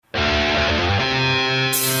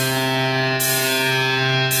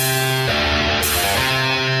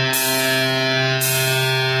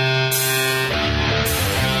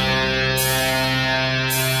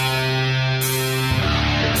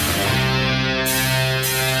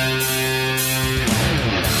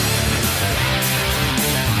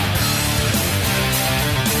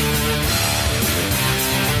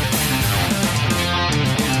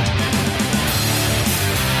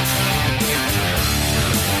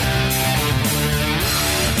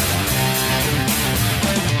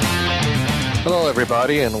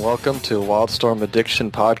everybody, and welcome to Wildstorm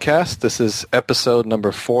Addiction Podcast. This is episode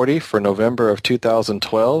number 40 for November of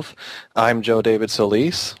 2012. I'm Joe David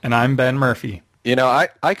Solis. And I'm Ben Murphy. You know,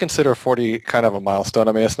 I consider 40 kind of a milestone.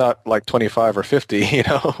 I mean, it's not like 25 or 50, you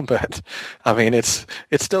know, but I mean, it's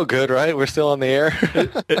still good, right? We're still on the air.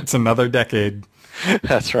 It's another decade.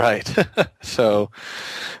 That's right.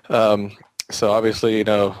 So obviously, you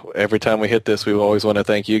know, every time we hit this, we always want to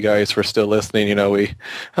thank you guys for still listening. You know, we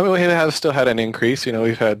have still had an increase. You know,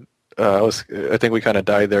 we've had, I think we kind of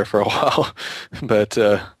died there for a while, but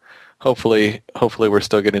hopefully we're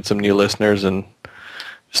still getting some new listeners and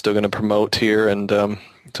still going to promote here. And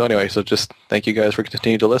so anyway, so just thank you guys for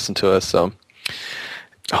continuing to listen to us. So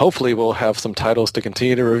hopefully we'll have some titles to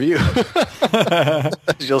continue to review.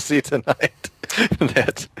 As you'll see tonight.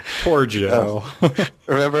 Poor Joe.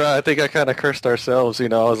 Remember, I think I kind of cursed ourselves. You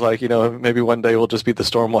know, I was like, you know, maybe one day we'll just be the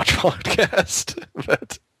Stormwatch podcast.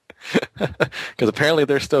 But because apparently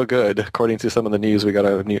they're still good, according to some of the news we got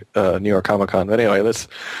out of New York Comic Con. But anyway, let's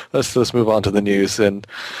move on to the news. And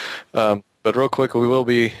but real quick, we will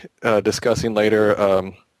be discussing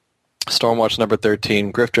later Stormwatch number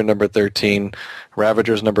 13, Grifter number 13,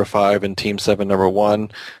 Ravagers number 5, and Team 7 number 1,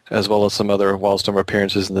 as well as some other Wildstorm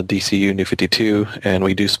appearances in the DCU New 52, and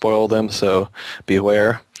we do spoil them, so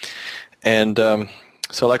beware. And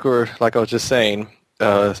so like I was just saying,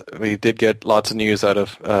 we did get lots of news out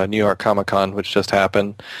of New York Comic Con, which just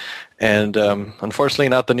happened, and unfortunately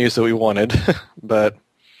not the news that we wanted, but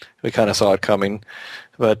we kind of saw it coming.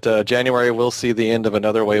 But January will see the end of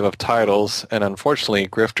another wave of titles, and unfortunately,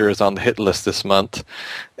 Grifter is on the hit list this month.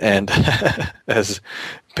 And as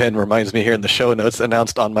Ben reminds me here in the show notes,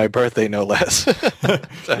 announced on my birthday, no less.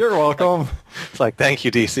 So, you're welcome. It's like, thank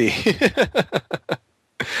you, DC.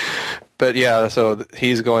 But yeah, so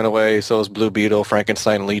he's going away. So is Blue Beetle,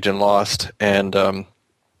 Frankenstein, Legion Lost, and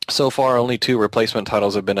so far, only 2 replacement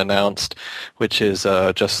titles have been announced, which is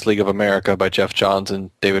Justice League of America by Jeff Johns and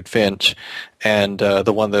David Finch, and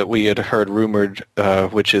the one that we had heard rumored,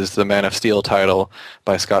 which is the Man of Steel title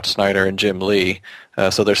by Scott Snyder and Jim Lee.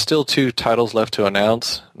 So there's still 2 titles left to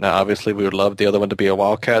announce. Now, obviously, we would love the other one to be a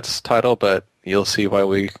Wildcats title, but you'll see why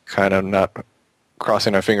we kind of not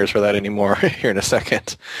crossing our fingers for that anymore here in a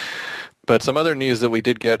second. But some other news that we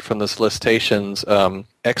did get from the solicitations, Exo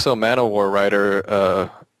Manowar writer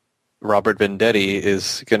Robert Venditti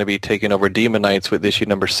is going to be taking over Demon Knights with issue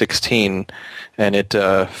number 16, and it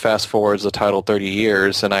fast forwards the title 30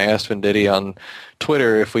 years. And I asked Venditti on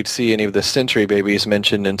Twitter if we'd see any of the Century babies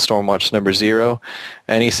mentioned in Stormwatch number 0,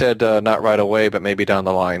 and he said not right away, but maybe down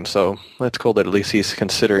the line. So that's cool that at least he's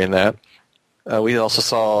considering that. We also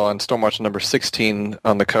saw on Stormwatch number 16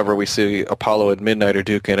 on the cover, we see Apollo and Midnighter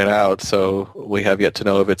duking it out, so we have yet to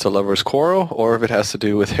know if it's a lover's quarrel or if it has to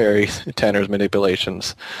do with Harry Tanner's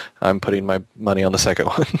manipulations. I'm putting my money on the second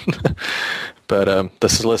one. But the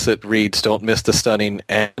solicit reads, "Don't miss the stunning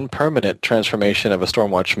and permanent transformation of a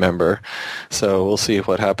Stormwatch member." So we'll see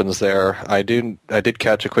what happens there. I did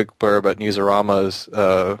catch a quick blurb at Newsarama's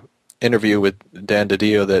interview with Dan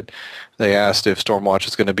DiDio that they asked if Stormwatch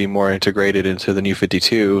is going to be more integrated into the New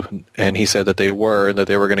 52, and he said that they were, and that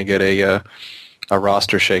they were going to get a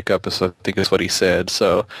roster shakeup, so I think is what he said.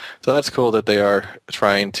 So that's cool that they are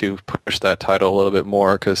trying to push that title a little bit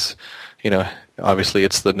more, because, you know, obviously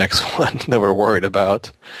it's the next one that we're worried about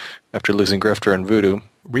after losing Grifter and Voodoo.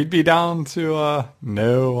 We'd be down to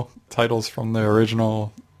no titles from the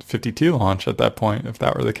original 52 launch at that point, if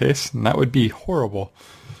that were the case, and that would be horrible.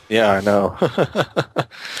 Yeah, I know.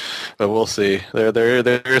 But we'll see.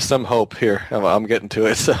 There is some hope here. I'm getting to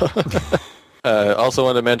it. So, also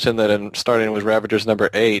want to mention that starting with Ravagers number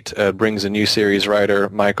 8, brings a new series writer,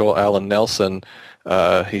 Michael Allen Nelson.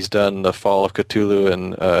 He's done The Fall of Cthulhu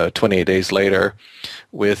and 28 Days Later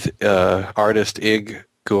with artist Ig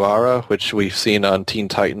Guara, which we've seen on Teen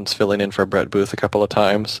Titans filling in for Brett Booth a couple of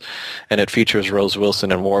times, and it features Rose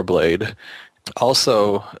Wilson and Warblade.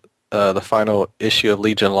 Also, the final issue of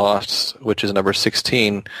Legion Lost, which is number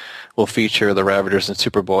 16, will feature the Ravagers and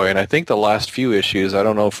Superboy. And I think the last few issues, I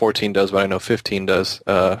don't know if 14 does, but I know 15 does,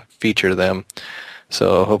 feature them.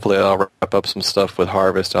 So hopefully I'll wrap up some stuff with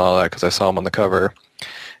Harvest and all that, because I saw them on the cover.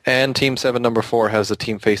 And Team 7 number 4 has the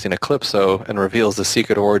team facing Eclipso and reveals the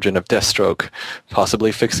secret origin of Deathstroke,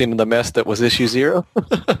 possibly fixing the mess that was issue 0.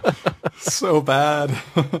 So bad.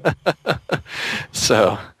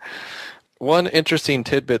 So, one interesting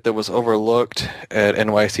tidbit that was overlooked at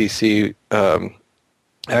NYCC, I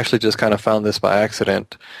actually just kind of found this by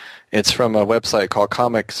accident. It's from a website called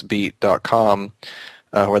comicsbeat.com.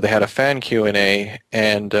 where they had a fan Q&A,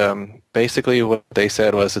 and basically what they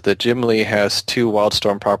said was that Jim Lee has two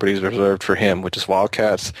Wildstorm properties reserved for him, which is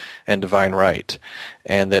Wildcats and Divine Right,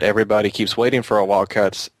 and that everybody keeps waiting for a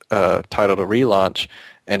Wildcats title to relaunch,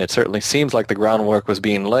 and it certainly seems like the groundwork was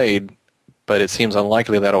being laid, but it seems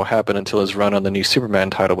unlikely that will happen until his run on the new Superman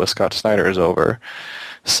title with Scott Snyder is over.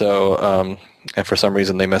 So, and for some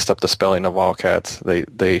reason they messed up the spelling of Wildcats. They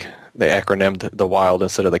acronymed the Wild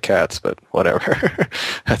instead of the Cats, but whatever.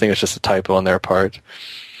 I think it's just a typo on their part.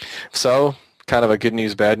 So, kind of a good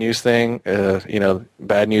news, bad news thing.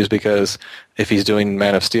 Bad news because if he's doing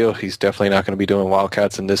Man of Steel, he's definitely not going to be doing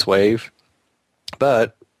Wildcats in this wave.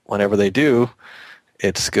 But whenever they do,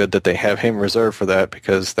 it's good that they have him reserved for that,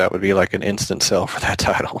 because that would be like an instant sell for that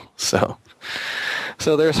title. So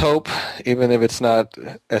there's hope, even if it's not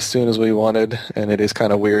as soon as we wanted. And it is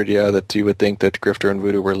kind of weird, that you would think that Grifter and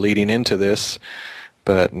Voodoo were leading into this,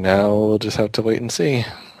 but now we'll just have to wait and see.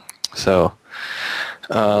 So,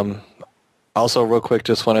 also real quick,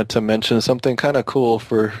 just wanted to mention something kind of cool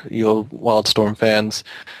for you old Wildstorm fans.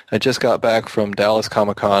 I just got back from Dallas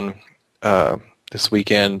Comic-Con this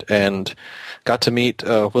weekend and got to meet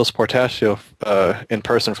Will Sportaccio in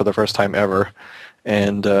person for the first time ever.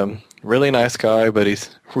 And really nice guy, but he's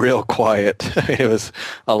real quiet. It was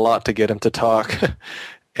a lot to get him to talk.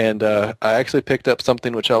 And I actually picked up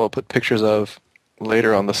something which I will put pictures of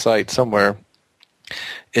later on the site somewhere.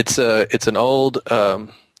 It's an old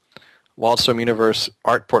Wildstorm Universe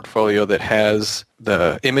art portfolio that has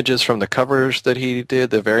the images from the covers that he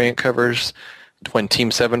did, the variant covers, when Team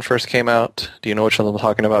 7 first came out. Do you know which one I'm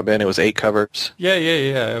talking about, Ben? It was 8 covers. Yeah.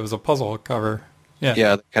 It was a puzzle cover. Yeah.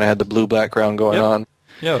 Yeah, kind of had the blue background going on.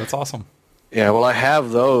 Yeah, that's awesome. Yeah, well, I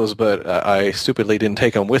have those, but I stupidly didn't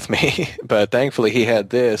take them with me. But thankfully, he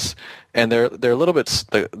had this, and they're a little bit.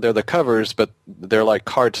 They're the covers, but they're like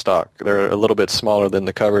cardstock. They're a little bit smaller than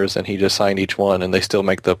the covers, and he just signed each one, and they still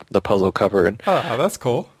make the puzzle cover. And that's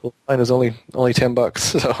cool. Mine is only $10,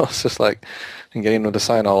 so it's just like getting him to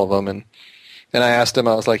sign all of them. And I asked him,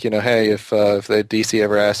 I was like, hey, if the DC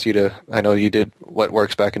ever asked you to, I know you did What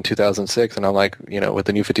Works back in 2006, and I'm like, with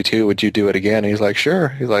the New 52, would you do it again? And he's like, sure.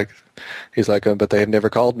 He's like, but they have never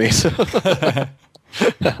called me. So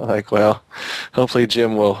I'm like, well, hopefully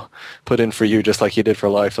Jim will put in for you just like he did for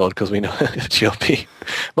Liefeld, because we know that you'll be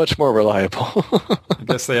much more reliable. I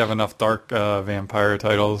guess they have enough dark vampire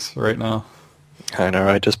titles right now. I know,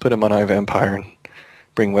 right? Just put him on iVampire and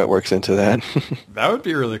bring Wetworks into that. That would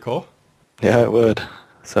be really cool. Yeah, it would.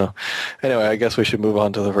 So, anyway, I guess we should move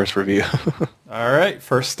on to the first review. All right,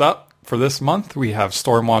 first up for this month, we have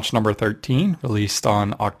Stormwatch number 13, released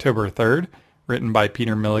on October 3rd, written by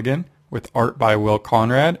Peter Milligan, with art by Will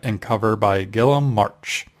Conrad and cover by Gilliam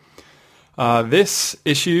March. This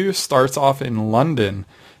issue starts off in London,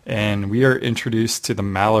 and we are introduced to the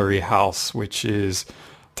Mallory House, which is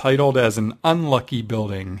titled as an unlucky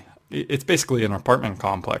building. It's basically an apartment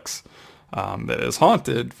complex that is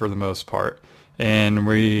haunted for the most part. And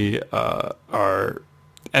we are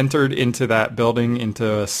entered into that building,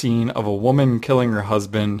 into a scene of a woman killing her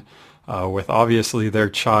husband with obviously their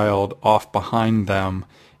child off behind them.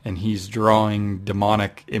 And he's drawing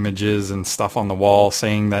demonic images and stuff on the wall,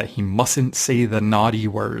 saying that he mustn't say the naughty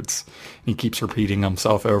words. He keeps repeating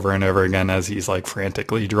himself over and over again as he's like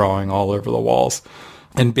frantically drawing all over the walls.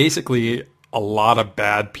 And basically, a lot of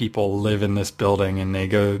bad people live in this building, and they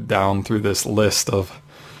go down through this list of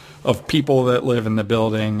people that live in the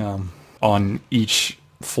building. On each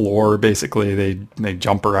floor, basically, they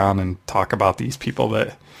jump around and talk about these people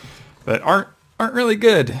that aren't really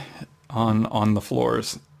good on the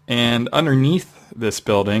floors. And underneath this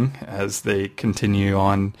building, as they continue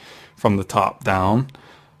on from the top down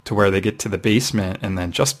to where they get to the basement, and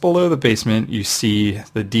then just below the basement, you see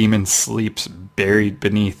the demon sleeps buried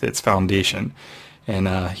beneath its foundation. And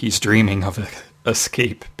he's dreaming of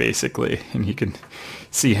escape, basically. And you can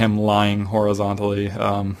see him lying horizontally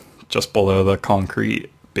just below the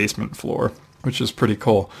concrete basement floor, which is pretty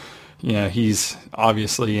cool. He's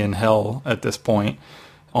obviously in hell at this point,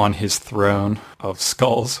 on his throne of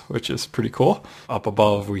skulls, which is pretty cool. Up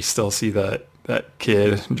above, we still see that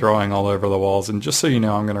kid drawing all over the walls. And just so you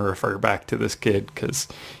know, I'm going to refer back to this kid because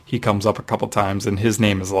he comes up a couple times, and his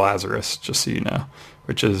name is Lazarus, just so you know,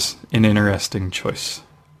 which is an interesting choice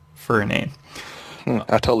for a name.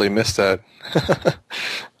 I totally missed that.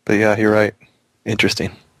 But yeah, you're right.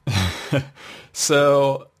 Interesting.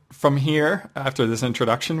 So from here, after this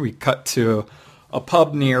introduction, we cut to a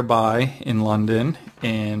pub nearby in London,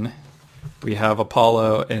 and we have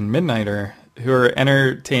Apollo and Midnighter who are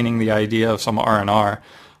entertaining the idea of some R&R,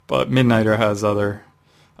 but Midnighter has other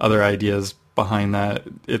ideas behind that.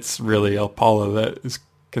 It's really Apollo that is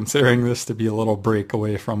considering this to be a little break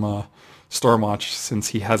away from a Stormwatch, since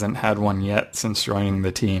he hasn't had one yet since joining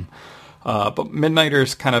the team. But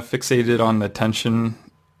Midnighter's kind of fixated on the tension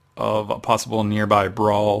of a possible nearby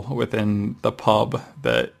brawl within the pub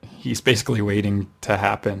that he's basically waiting to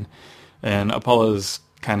happen. And Apollo's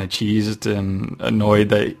kind of cheesed and annoyed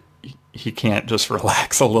that he can't just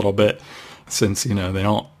relax a little bit, since, they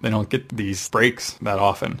don't get these breaks that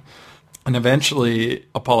often. And eventually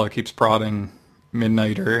Apollo keeps prodding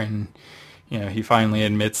Midnighter, and he finally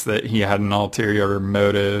admits that he had an ulterior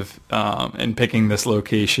motive in picking this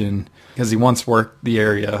location, because he once worked the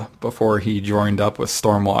area before he joined up with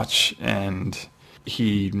Stormwatch, and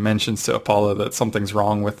he mentions to Apollo that something's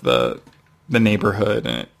wrong with the neighborhood,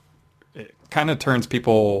 and it kind of turns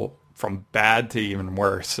people from bad to even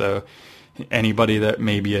worse. So anybody that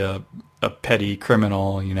may be a petty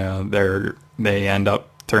criminal, they end up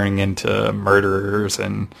turning into murderers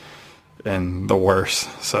and the worse.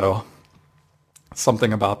 So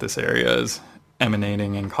something about this area is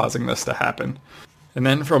emanating and causing this to happen. And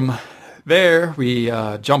then from there, we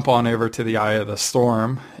jump on over to the Eye of the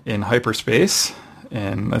Storm in hyperspace,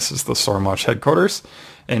 and this is the Stormwatch headquarters.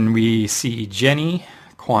 And we see Jenny,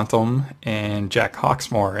 Quantum, and Jack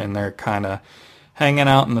Hawksmoor, and they're kind of hanging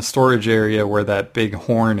out in the storage area where that big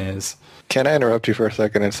horn is. Can I interrupt you for a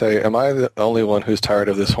second and say, am I the only one who's tired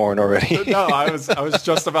of this horn already? No, I was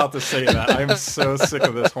just about to say that. I'm so sick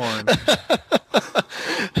of this horn.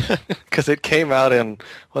 Because it came out in,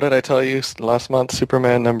 what did I tell you last month?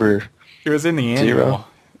 Superman number... It was in the annual. 0.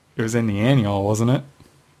 It was in the annual, wasn't it?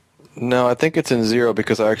 No, I think it's in 0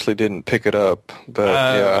 because I actually didn't pick it up. But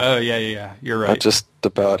yeah. Oh, yeah. You're right. I just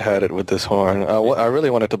about had it with this horn. I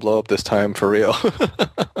really wanted to blow up this time for real.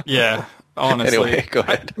 Yeah, honestly. Anyway, go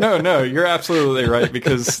ahead. No, you're absolutely right,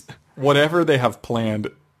 because whatever they have planned,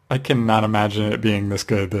 I cannot imagine it being this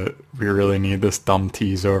good that we really need this dumb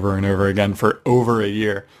tease over and over again for over a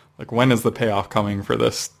year. Like, when is the payoff coming for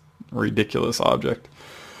this ridiculous object?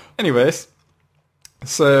 Anyways,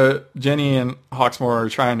 so Jenny and Hawksmoor are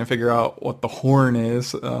trying to figure out what the horn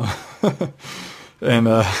is. And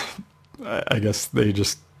I guess they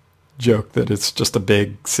just joke that it's just a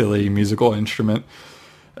big, silly musical instrument.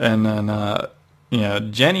 And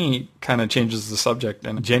then, Jenny kind of changes the subject,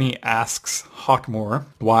 and Jenny asks Hawksmoor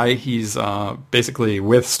why he's basically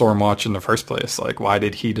with Stormwatch in the first place. Like, why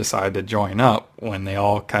did he decide to join up when they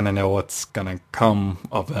all kind of know what's going to come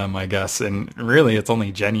of them, I guess. And really, it's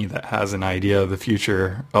only Jenny that has an idea of the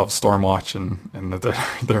future of Stormwatch, and that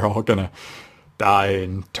they're all going to die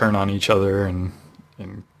and turn on each other and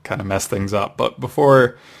kind of mess things up. But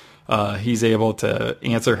before he's able to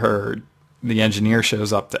answer her, the engineer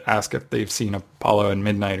shows up to ask if they've seen Apollo and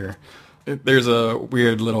Midnighter. There's a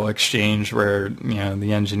weird little exchange where,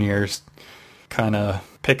 the engineer's kind of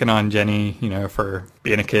picking on Jenny, for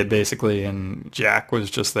being a kid, basically, and Jack was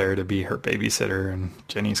just there to be her babysitter, and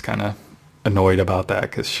Jenny's kind of annoyed about that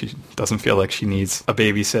because she doesn't feel like she needs a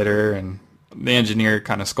babysitter, and the engineer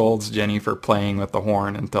kind of scolds Jenny for playing with the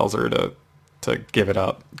horn and tells her to give it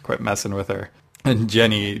up, quit messing with her. And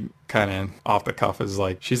Jenny, kind of off the cuff, is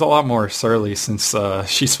like, she's a lot more surly since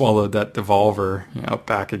she swallowed that devolver,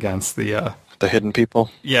 back against the hidden people.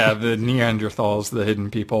 Yeah, the Neanderthals, the hidden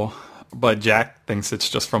people. But Jack thinks it's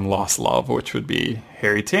just from Lost Love, which would be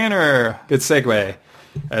Harry Tanner. Good segue.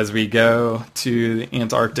 As we go to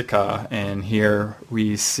Antarctica, and here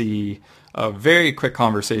we see a very quick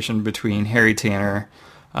conversation between Harry Tanner,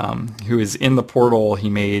 who is in the portal he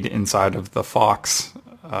made inside of the Fox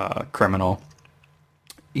criminal,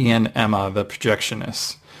 and Emma, the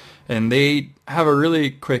projectionist. And they have a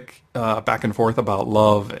really quick back and forth about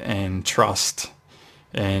love and trust.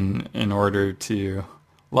 And in order to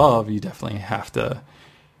love, you definitely have to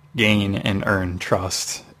gain and earn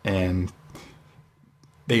trust. And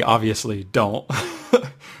they obviously don't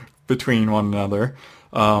between one another.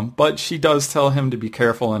 But she does tell him to be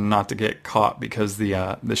careful and not to get caught, because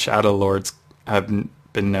the Shadow Lords have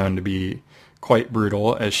been known to be quite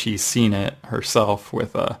brutal, as she's seen it herself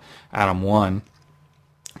with Adam 1.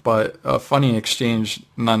 But a funny exchange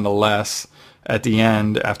nonetheless at the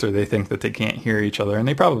end, after they think that they can't hear each other, and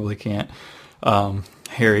they probably can't.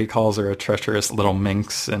 Harry calls her a treacherous little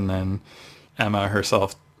minx, and then Emma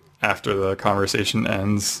herself, after the conversation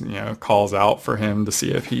ends, calls out for him to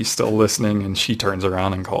see if he's still listening, and she turns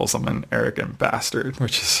around and calls him an arrogant bastard,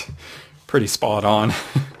 which is pretty spot on.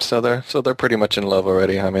 So they're pretty much in love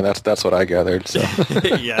already. I mean, that's what I gathered. So.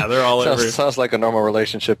 Yeah, they're all over. Sounds like a normal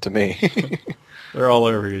relationship to me. They're all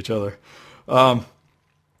over each other. And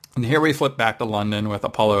here we flip back to London with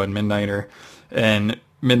Apollo and Midnighter. And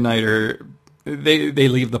Midnighter, they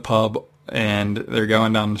leave the pub and they're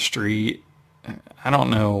going down the street. I don't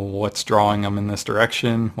know what's drawing them in this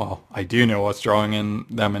direction. Well, I do know what's drawing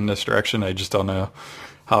them in this direction. I just don't know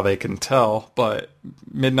how they can tell. But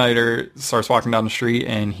Midnighter starts walking down the street,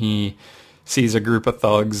 and he sees a group of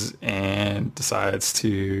thugs and decides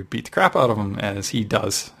to beat the crap out of them, as he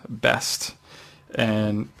does best.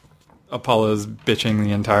 And Apollo's bitching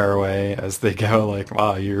the entire way as they go, like,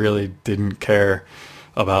 wow, you really didn't care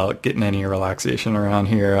about getting any relaxation around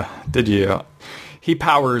here, did you? He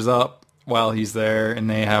powers up while he's there, and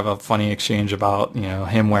they have a funny exchange about,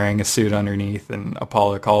 him wearing a suit underneath, and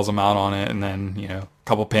Apollo calls him out on it, and then, a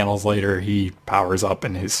couple panels later, he powers up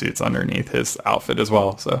and his suit's underneath his outfit as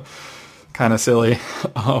well, so kind of silly.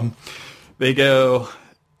 They go...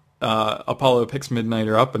 Apollo picks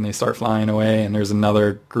Midnighter up and they start flying away, and there's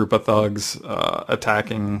another group of thugs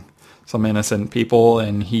attacking some innocent people,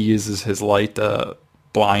 and he uses his light to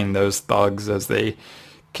blind those thugs as they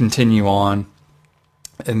continue on.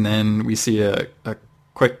 And then we see a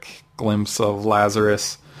quick glimpse of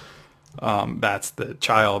Lazarus. That's the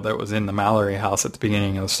child that was in the Mallory house at the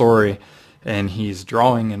beginning of the story, and he's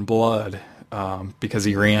drawing in blood because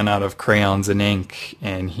he ran out of crayons and ink,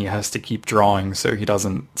 and he has to keep drawing so he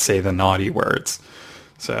doesn't say the naughty words.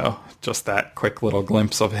 So just that quick little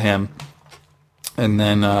glimpse of him. And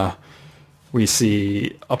then we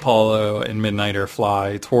see Apollo and Midnighter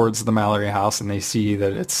fly towards the Mallory house, and they see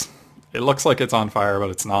that it looks like it's on fire, but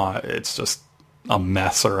it's not. It's just a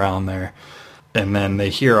mess around there. And then they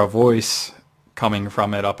hear a voice coming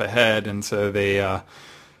from it up ahead, and so they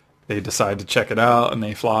decide to check it out, and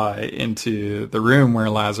they fly into the room where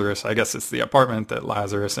Lazarus, I guess it's the apartment that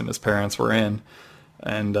Lazarus and his parents were in.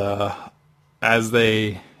 And as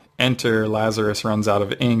they enter, Lazarus runs out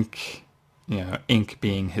of ink, ink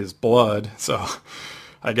being his blood. So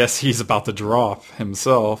I guess he's about to drop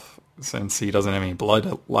himself since he doesn't have any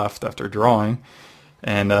blood left after drawing.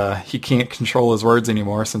 And he can't control his words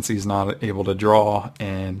anymore since he's not able to draw,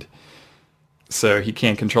 and so he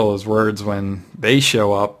can't control his words when they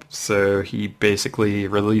show up, so he basically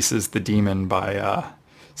releases the demon by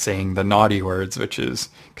saying the naughty words, which is,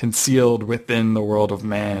 concealed within the world of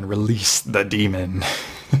man, release the demon.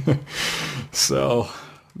 So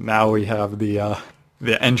now we have the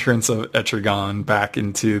entrance of Etrigan back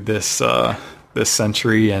into this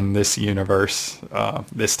century and this universe,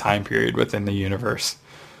 this time period within the universe.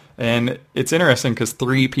 And it's interesting because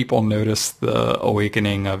 3 people noticed the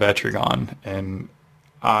awakening of Etrigan, and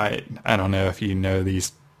I don't know if you know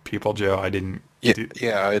these people, Joe. I didn't.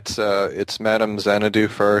 Yeah, it's Madame Xanadu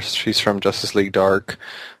first. She's from Justice League Dark,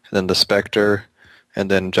 and then the Spectre,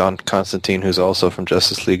 and then John Constantine, who's also from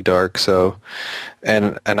Justice League Dark. So,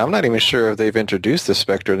 and I'm not even sure if they've introduced the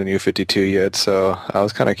Spectre in the New 52 yet. So I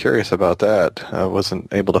was kind of curious about that. I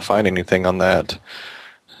wasn't able to find anything on that.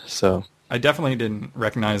 So. I definitely didn't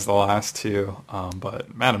recognize the last 2,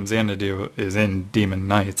 but Madame Xanadu is in Demon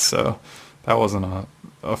Knights, so that wasn't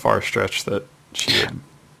a far stretch that she did.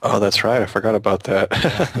 Oh, that's right. I forgot about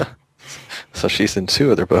that. So she's in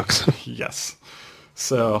 2 other books. Yes.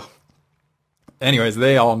 So, anyways,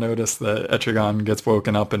 they all notice that Etrigan gets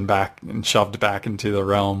woken up and shoved back into the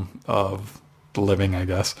realm of the living, I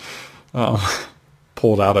guess,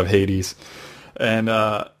 pulled out of Hades, and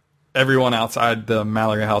everyone outside the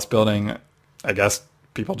Mallory House building, I guess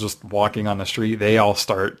people just walking on the street, they all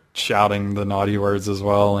start shouting the naughty words as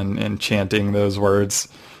well and chanting those words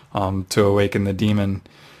to awaken the demon.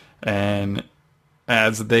 And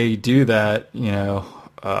as they do that,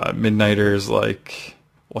 Midnighter's like,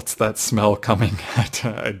 what's that smell coming?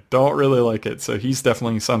 I don't really like it. So he's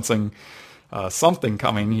definitely sensing something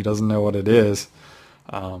coming. He doesn't know what it is.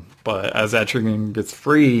 But as Etrigan gets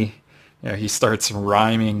free, he starts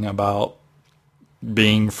rhyming about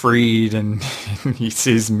being freed, and he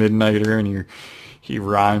sees Midnighter, and he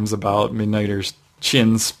rhymes about Midnighter's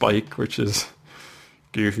chin spike, which is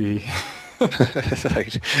goofy.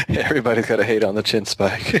 Like, everybody's got to hate on the chin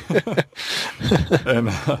spike. And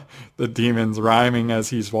the demon's rhyming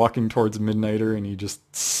as he's walking towards Midnighter, and he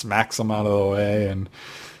just smacks him out of the way,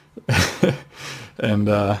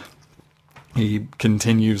 and he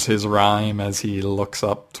continues his rhyme as he looks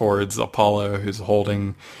up towards Apollo, who's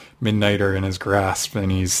holding Midnighter in his grasp,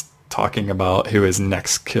 and he's talking about who his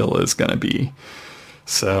next kill is going to be.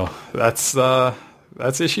 So that's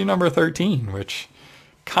issue number 13, which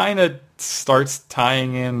kind of starts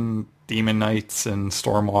tying in Demon Knights and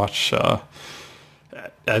Stormwatch.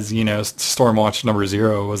 As you know, Stormwatch number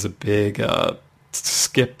 0 was a big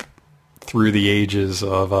skip through the ages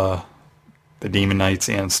of the Demon Knights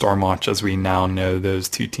and Stormwatch, as we now know those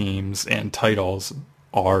 2 teams and titles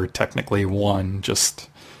are technically one, just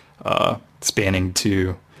spanning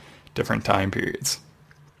two different time periods.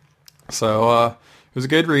 So it was a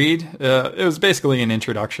good read. It was basically an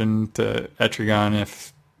introduction to Etrigan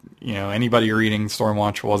if anybody reading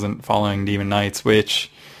Stormwatch wasn't following Demon Knights,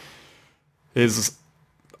 which is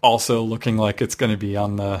also looking like it's going to be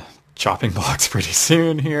on the chopping blocks pretty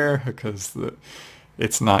soon here because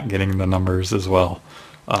it's not getting the numbers as well.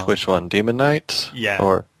 Which one? Demon Knights?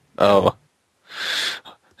 Yeah.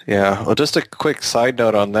 Yeah. Well, just a quick side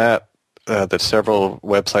note on that several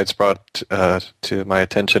websites brought to my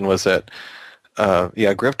attention was that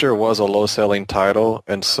Grifter was a low-selling title,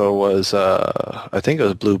 and so was, I think it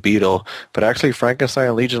was Blue Beetle, but actually Frankenstein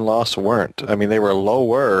and Legion Lost weren't. I mean, they were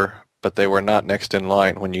lower, but they were not next in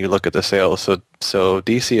line when you look at the sales. So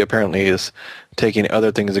DC apparently is taking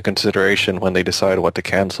other things into consideration when they decide what to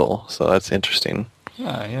cancel. So that's interesting.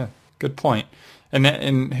 Yeah, good point.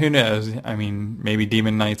 And who knows? I mean, maybe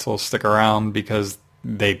Demon Knights will stick around because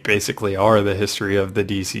they basically are the history of the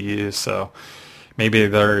DCU, so maybe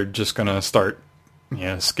they're just going to start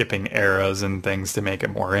skipping eras and things to make it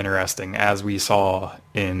more interesting, as we saw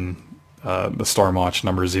in the Stormwatch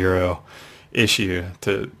number 0 issue,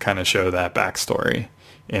 to kind of show that backstory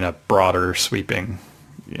in a broader, sweeping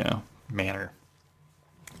manner.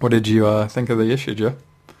 What did you think of the issue, Joe?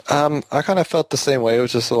 I kind of felt the same way. It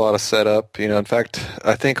was just a lot of setup. In fact,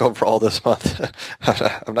 I think overall this month,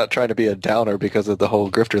 I'm not trying to be a downer because of the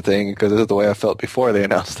whole Grifter thing, because this is the way I felt before they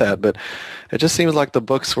announced that, but it just seems like the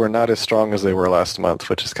books were not as strong as they were last month,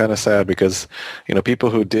 which is kind of sad because, people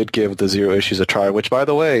who did give the 0 issues a try, which, by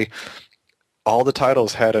the way, all the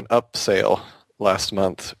titles had an up sale last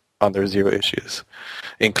month on their 0 issues,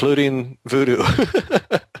 including Voodoo,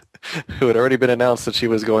 who had already been announced that she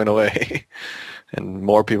was going away. And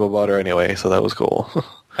more people bought her anyway, so that was cool.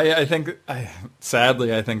 I think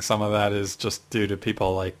some of that is just due to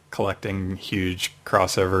people like collecting huge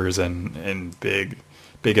crossovers and big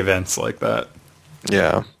events like that.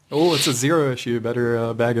 Yeah. Oh, it's a 0 issue.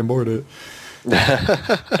 Better bag and board it.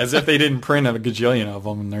 As if they didn't print a gajillion of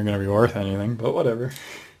them and they're going to be worth anything, but whatever.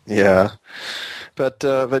 Yeah. But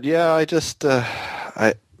yeah, I just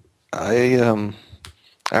I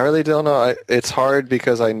really don't know. It's hard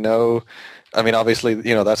because I know. I mean, obviously,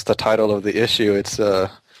 that's the title of the issue. It's,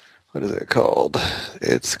 what is it called?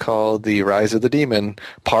 It's called The Rise of the Demon,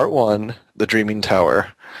 Part 1, The Dreaming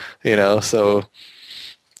Tower. So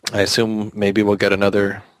I assume maybe we'll get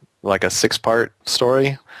another, like a 6-part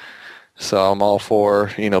story. So I'm all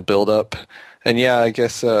for, build up. And yeah, I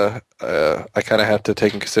guess I kind of have to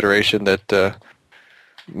take in consideration that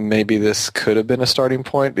maybe this could have been a starting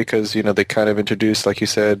point because, they kind of introduced, like you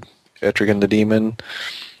said, Etrigan the Demon.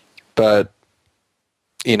 But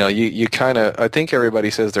you kind of, I think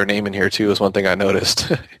everybody says their name in here too is one thing I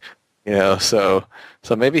noticed, so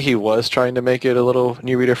maybe he was trying to make it a little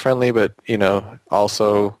new reader friendly, but,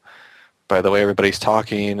 also by the way everybody's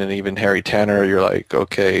talking and even Harry Tanner, you're like,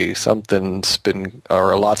 okay, a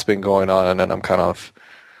lot's been going on, and I'm kind of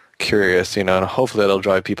curious, and hopefully that'll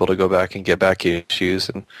drive people to go back and get back issues.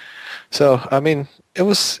 And so, I mean, it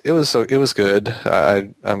was good.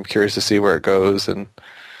 I'm curious to see where it goes. And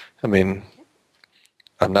I mean,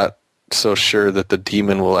 I'm not so sure that the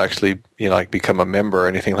demon will actually, become a member or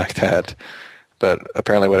anything like that. But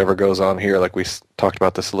apparently whatever goes on here, like we talked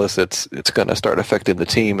about the solicits, it's going to start affecting the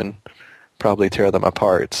team and probably tear them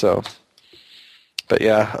apart. So, but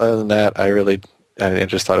yeah, other than that, I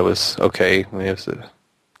just thought it was okay. I mean, it was a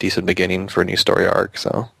decent beginning for a new story arc.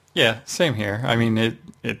 So yeah, same here. I mean, it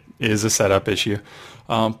is a setup issue.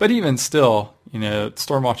 But even still,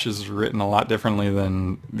 Stormwatch is written a lot differently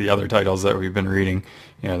than the other titles that we've been reading.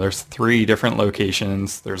 There's 3 different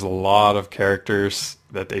locations. There's a lot of characters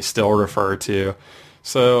that they still refer to.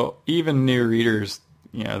 So even new readers,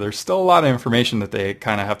 there's still a lot of information that they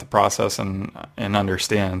kind of have to process and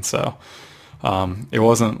understand. So it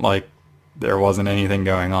wasn't like there wasn't anything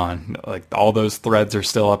going on. Like all those threads are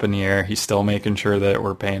still up in the air. He's still making sure that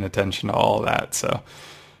we're paying attention to all of that. So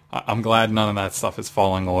I'm glad none of that stuff is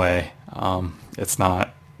falling away. It's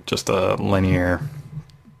not just a linear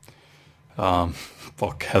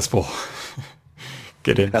book, as we'll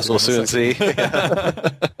get into. As we'll soon see.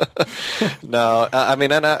 No, I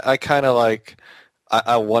mean, and I kind of like,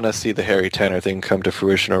 I want to see the Harry Tanner thing come to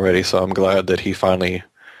fruition already, so I'm glad that he finally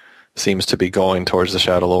seems to be going towards the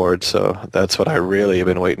Shadow Lord, so that's what I really have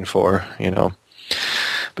been waiting for,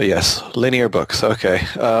 But yes, linear books, okay.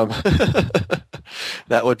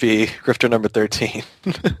 That would be Grifter number 13,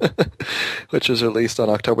 which was released on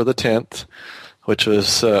October the 10th, which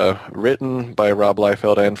was written by Rob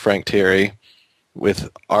Liefeld and Frank Thierry, with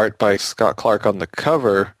art by Scott Clark on the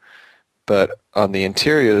cover, but on the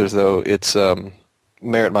interiors, though, it's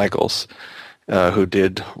Merritt Michaels. who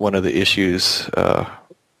did one of the issues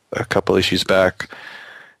a couple issues back.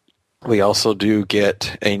 We also do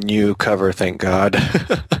get a new cover, thank God,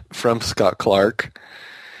 from Scott Clark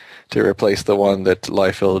to replace the one that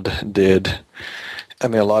Liefeld did. I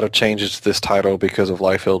mean, a lot of changes to this title because of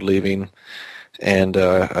Liefeld leaving, and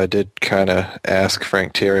I did kind of ask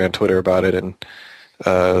Frank Thierry on Twitter about it, and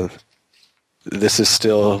this is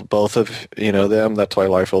still both of them. That's why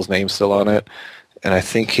Liefeld's name's still on it, and I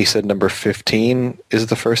think he said number 15 is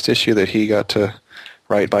the first issue that he got to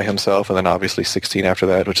write by himself, and then obviously 16 after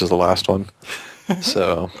that, which is the last one.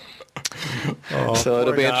 So, so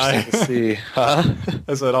it'll be interesting to see. Huh?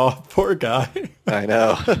 I said, "Oh, poor guy." I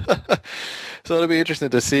know. So it'll be interesting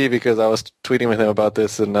to see, because I was tweeting with him about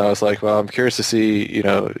this, and I was like, well, I'm curious to see,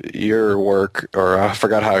 your work, or I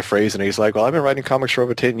forgot how I phrased it. And he's like, well, I've been writing comics for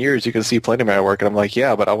over 10 years. You can see plenty of my work. And I'm like,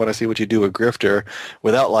 yeah, but I want to see what you do with Grifter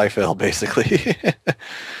without Liefeld, basically.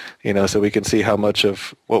 So we can see how much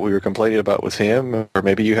of what we were complaining about was him, or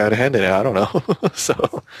maybe you had a hand in it. I don't know.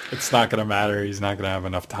 So it's not going to matter. He's not going to have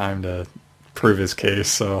enough time to prove his case.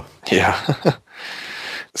 So yeah.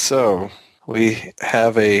 So we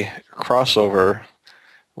have a crossover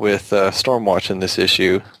with Stormwatch in this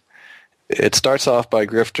issue. It starts off by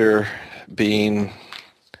Grifter being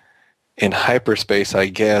in hyperspace, I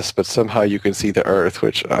guess, but somehow you can see the Earth,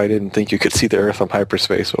 which I didn't think you could see the Earth from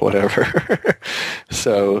hyperspace, but whatever.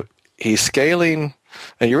 So he's scaling,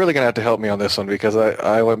 and you're really going to have to help me on this one, because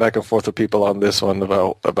I went back and forth with people on this one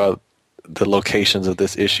about the locations of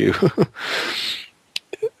this issue.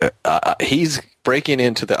 He's breaking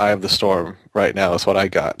into the Eye of the Storm right now is what I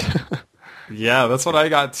got. Yeah, that's what I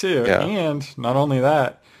got too. Yeah. And not only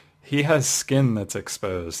that, he has skin that's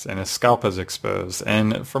exposed and his scalp is exposed.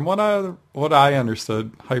 And from what I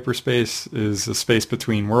understood, hyperspace is a space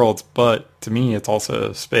between worlds, but to me it's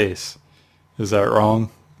also space. Is that wrong?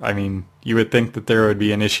 I mean, you would think that there would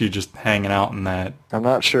be an issue just hanging out in that. I'm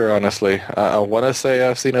not sure, honestly. I want to say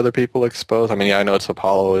I've seen other people exposed. I mean, yeah, I know it's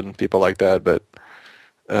Apollo and people like that, but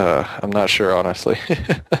I'm not sure, honestly.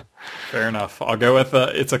 Fair enough. I'll go with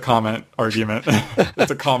it's a comment argument.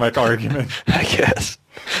 It's a comic argument. I guess.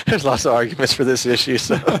 There's lots of arguments for this issue.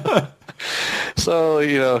 So,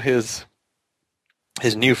 his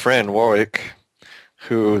new friend, Warwick,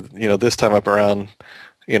 who, this time up around,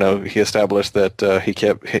 he established that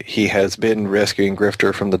he has been rescuing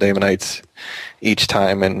Grifter from the Daemonites each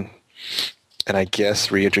time, and I guess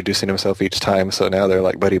reintroducing himself each time. So now they're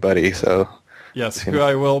like buddy-buddy, so... Yes, who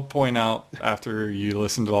I will point out after you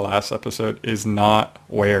listen to the last episode is not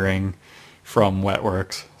wearing from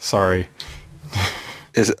Wetworks. Sorry.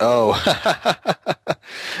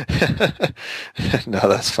 No,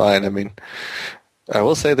 that's fine. I mean, I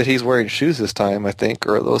will say that he's wearing shoes this time, I think,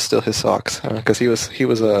 or are those still his socks? Because he was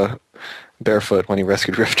barefoot when he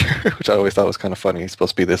rescued Rifter, which I always thought was kind of funny. He's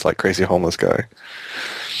supposed to be this like crazy homeless guy.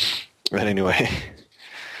 But anyway,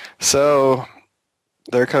 so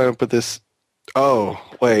they're coming up with this. Oh,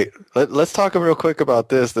 wait. Let's talk real quick about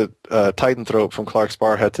this, that Titanthrope from Clark's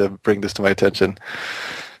Bar had to bring this to my attention.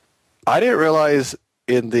 I didn't realize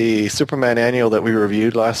in the Superman annual that we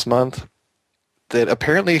reviewed last month that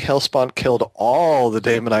apparently Hellspawn killed all the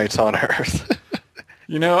Daemonites on Earth.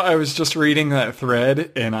 I was just reading that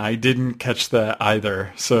thread, and I didn't catch that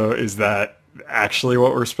either. So is that actually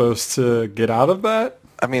what we're supposed to get out of that?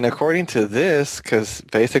 I mean, according to this, because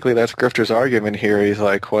basically that's Grifter's argument here. He's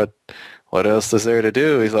like, what else is there to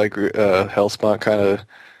do? He's like, Hellspawn kind of,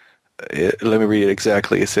 let me read it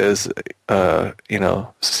exactly. It says,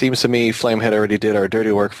 seems to me Flamehead already did our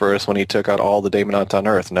dirty work for us when he took out all the Daemonites on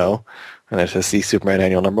Earth, no? And it says, see Superman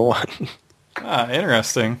Annual #1.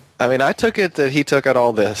 Interesting. I mean, I took it that he took out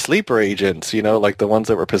all the sleeper agents, like the ones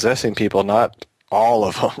that were possessing people, not all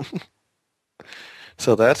of them.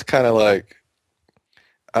 So that's kind of like,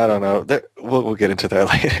 I don't know. We'll get into that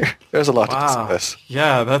later. There's a lot to discuss.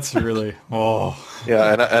 Yeah, that's really... Oh.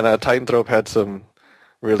 Yeah, and Titanthrope had some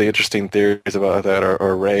really interesting theories about that,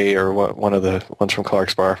 or Ray, or one of the ones from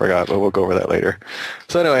Clark's Bar, I forgot, but we'll go over that later.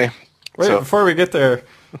 So anyway. Before we get there,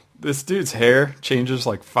 this dude's hair changes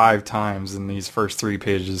like 5 times in these first 3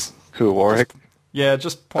 pages. Who, Warwick?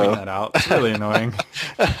 Just point that out. It's really annoying.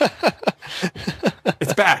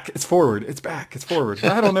 It's back. It's forward. It's back. It's forward.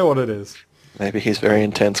 I don't know what it is. Maybe he's very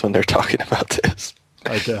intense when they're talking about this.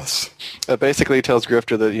 I guess. It basically tells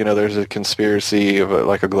Grifter that, there's a conspiracy of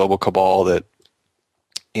a global cabal that,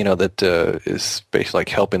 is basically like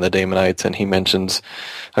helping the Daemonites, and he mentions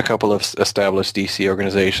a couple of established DC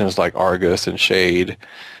organizations like Argus and Shade,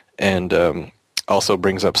 and also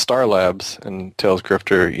brings up Star Labs and tells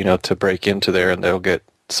Grifter, to break into there and they'll get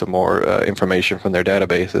some more information from their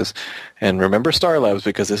databases. And remember Star Labs,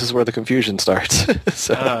 because this is where the confusion starts.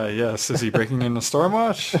 So, yes. Is he breaking into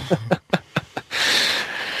Stormwatch?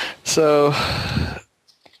 so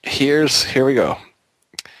here we go.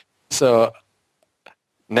 So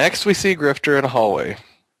next we see Grifter in a hallway,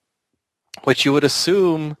 which you would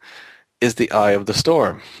assume is the eye of the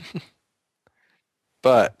storm.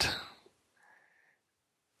 But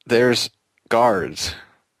there's guards.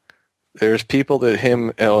 There's people that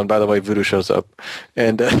him... Oh, and by the way, Voodoo shows up.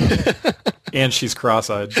 And and she's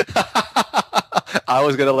cross-eyed. I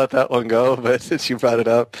was going to let that one go, but since you brought it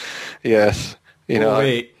up, yes.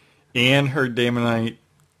 Wait. And her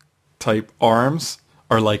Daemonite-type arms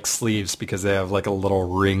are like sleeves because they have like a little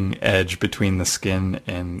ring edge between the skin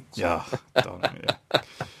and... Yeah.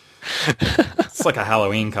 It's like a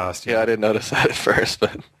Halloween costume. Yeah, I didn't notice that at first,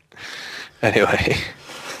 but anyway...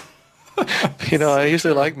 I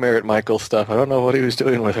usually like Merritt Michaels stuff. I don't know what he was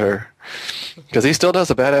doing with her. Because he still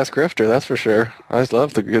does a badass grifter, that's for sure. I just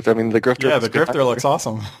love the grifter. Yeah, the grifter looks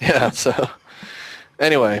awesome. Yeah, so...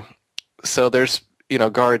 Anyway, so there's,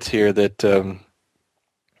 guards here that,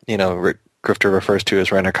 Grifter refers to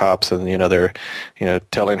as rent-a-cops, and, they're,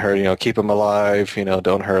 telling her, keep them alive,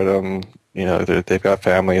 don't hurt them, they've got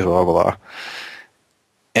families, blah, blah, blah.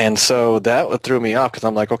 And so that threw me off because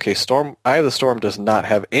I'm like, okay, Eye of the Storm does not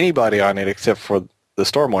have anybody on it except for the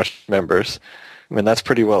Stormwatch members. I mean, that's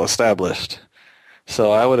pretty well established.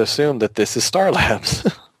 So I would assume that this is Star Labs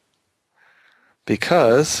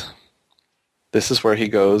because this is where he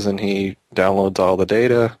goes and he downloads all the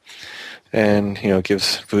data and,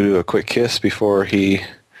 gives Voodoo a quick kiss before he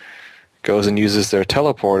goes and uses their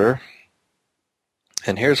teleporter.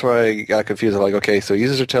 And here's where I got confused. I'm like, okay, so he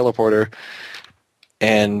uses her teleporter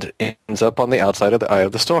and ends up on the outside of the Eye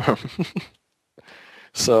of the Storm.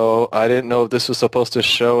 So I didn't know if this was supposed to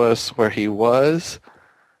show us where he was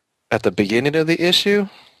at the beginning of the issue.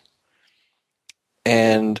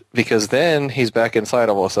 And because then he's back inside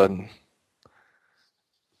all of a sudden.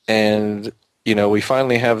 And, we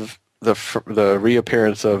finally have the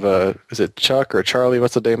reappearance of, is it Chuck or Charlie?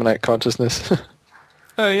 What's the Daemonite consciousness?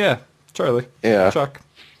 Oh, yeah. Charlie. Yeah. Chuck.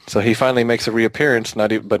 So he finally makes a reappearance,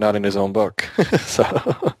 but not in his own book.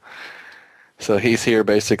 So he's here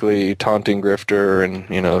basically taunting Grifter and,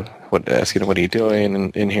 asking him what he's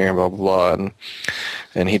doing in here and blah, blah, blah.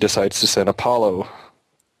 And he decides to send Apollo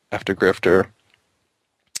after Grifter.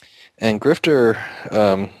 And Grifter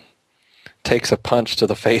takes a punch to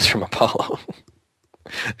the face from Apollo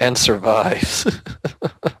and survives.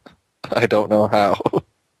 I don't know how.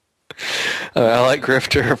 I like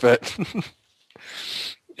Grifter, but...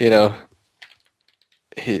 yeah.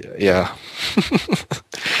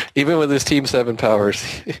 Even with his Team 7 powers,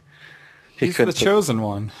 he's the chosen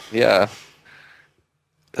one. Yeah.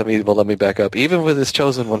 Let me back up. Even with his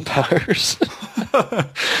chosen one powers,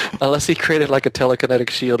 unless he created like a telekinetic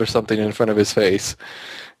shield or something in front of his face.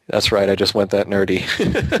 That's right, I just went that nerdy.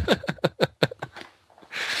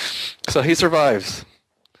 So he survives.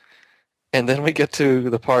 And then we get to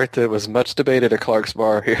the part that was much debated at Clark's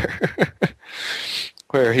Bar here.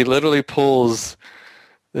 Where he literally pulls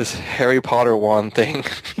this Harry Potter wand thing.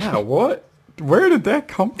 Yeah, what? Where did that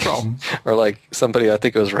come from? Or like somebody, I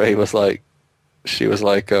think it was Ray, she was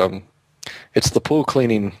like, it's the pool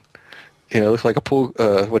cleaning, it looks like a pool,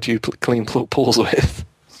 what you clean pools with.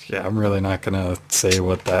 Yeah, I'm really not going to say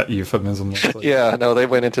what that euphemism looks like. Yeah, no, they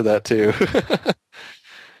went into that too.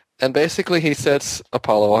 And basically he sets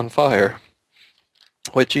Apollo on fire.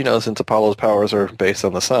 Which, since Apollo's powers are based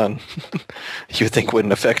on the sun, you would think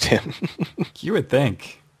wouldn't affect him. You would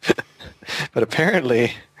think. But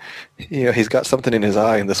apparently, he's got something in his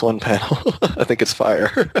eye in this one panel. I think it's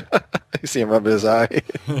fire. You see him rubbing his eye.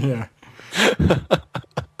 Yeah.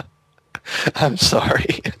 I'm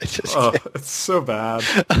sorry. It's so bad.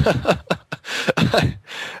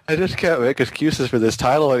 I just can't make excuses for this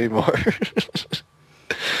title anymore.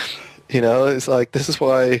 It's like, this is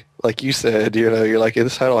why, like you said, you're like,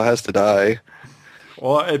 this title has to die.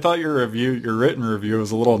 Well, I thought your written review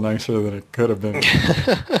was a little nicer than it could have been.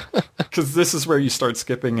 Because this is where you start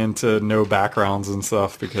skipping into no backgrounds and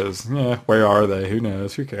stuff because, where are they? Who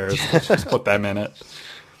knows? Who cares? Let's just put them in it.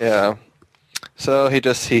 Yeah. So he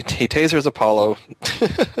tasers Apollo.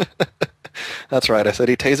 That's right. I said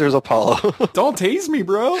he tasers Apollo. Don't tase me,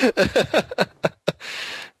 bro.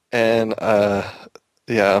 And,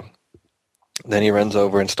 yeah. Then he runs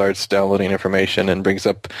over and starts downloading information and brings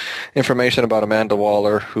up information about Amanda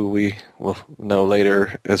Waller, who we will know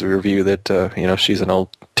later as we review that, she's an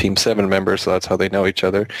old Team 7 member, so that's how they know each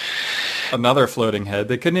other. Another floating head.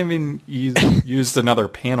 They couldn't even use another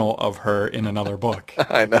panel of her in another book.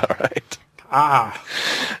 I know, right?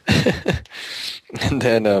 And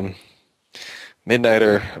then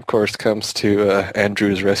Midnighter, of course, comes to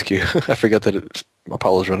Andrew's rescue. I forget that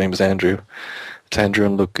Apollo's real name is Andrew. It's Andrew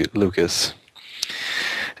and Lucas.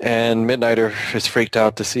 And Midnighter is freaked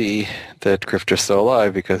out to see that Grifter's still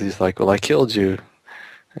alive because he's like, well, I killed you.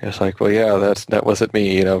 And it's like, well, yeah, that wasn't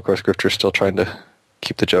me. Of course, Grifter's still trying to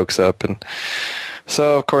keep the jokes up. And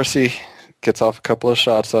so, of course, he gets off a couple of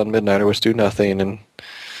shots on Midnighter, which do nothing.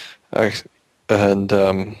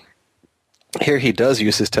 And here he does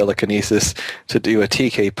use his telekinesis to do a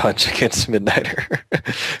TK punch against Midnighter,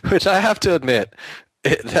 which I have to admit,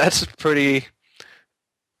 that's pretty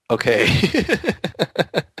okay.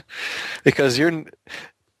 Because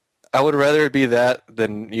I would rather it be that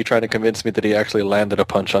than you trying to convince me that he actually landed a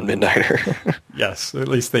punch on Midnighter. Yes, at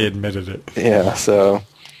least they admitted it. Yeah, so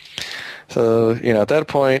at that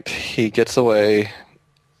point, he gets away,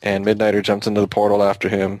 and Midnighter jumps into the portal after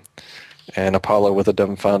him. And Apollo, with a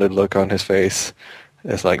dumbfounded look on his face,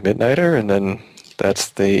 is like, Midnighter? And then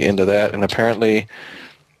that's the end of that. And apparently,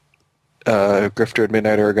 Grifter and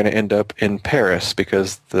Midnighter are going to end up in Paris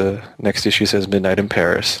because the next issue says Midnight in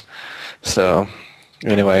Paris. So,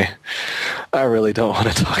 anyway, I really don't want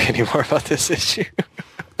to talk anymore about this issue.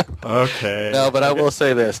 Okay. No, but I will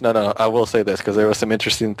say this. No, I will say this because there were some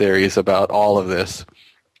interesting theories about all of this.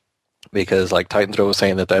 Because, like Titan Throw was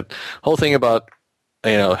saying that whole thing about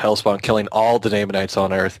Hellspawn killing all the Daemonites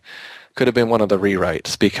on Earth could have been one of the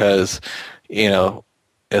rewrites because,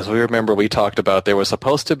 as we remember, we talked about there was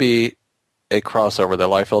supposed to be a crossover that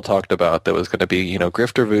Liefeld talked about that was going to be,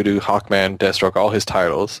 Grifter, Voodoo, Hawkman, Deathstroke, all his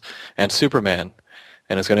titles, and Superman.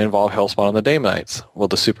 And it's going to involve Hellspawn and the Daemonites. Well,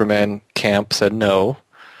 the Superman camp said no,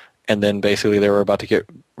 and then basically they were about to get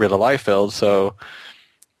rid of Liefeld, so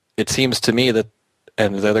it seems to me that,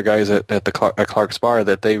 and the other guys at Clark's Bar,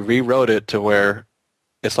 that they rewrote it to where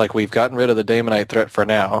it's like we've gotten rid of the Daemonite threat for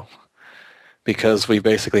now because we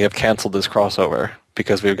basically have canceled this crossover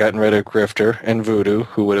because we've gotten rid of Grifter and Voodoo,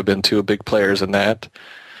 who would have been two big players in that.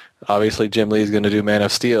 Obviously, Jim Lee's going to do Man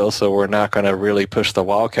of Steel, so we're not going to really push the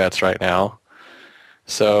Wildcats right now.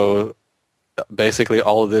 So basically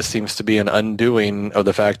all of this seems to be an undoing of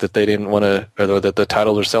the fact that they didn't want to, or that the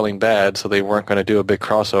titles are selling bad, so they weren't going to do a big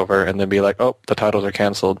crossover and then be like, oh, the titles are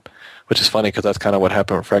canceled, which is funny because that's kind of what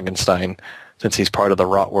happened with Frankenstein, since he's part of the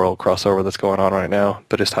Rot World crossover that's going on right now,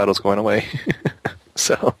 but his title's going away.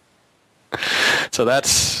 So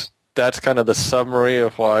that's kind of the summary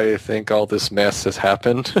of why I think all this mess has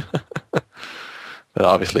happened. But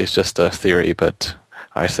obviously it's just a theory, but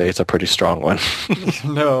I say it's a pretty strong one.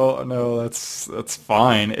 No, that's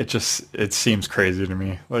fine. It seems crazy to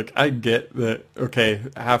me. Like, I get that, okay,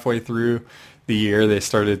 halfway through the year they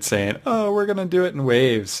started saying, oh, we're going to do it in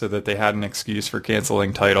waves, so that they had an excuse for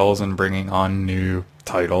canceling titles and bringing on new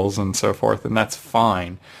titles and so forth, and that's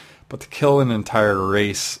fine. But to kill an entire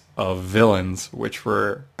race of villains, which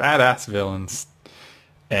were badass villains,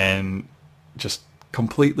 and just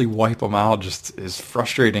completely wipe them out just is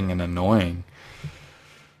frustrating and annoying.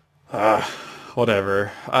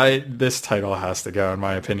 Whatever. This title has to go, in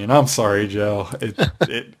my opinion. I'm sorry, Joe.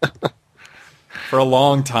 It for a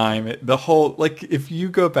long time, the whole, like, if you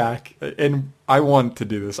go back, and I want to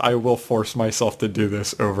do this, I will force myself to do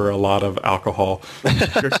this over a lot of alcohol.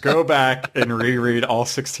 Go back and reread all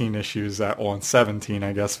 16 issues at once, 17,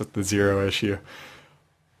 I guess, with the 0 issue,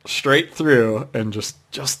 straight through, and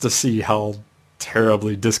just to see how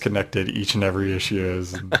terribly disconnected each and every issue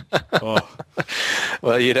is. And, oh.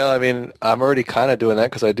 Well, I mean, I'm already kind of doing that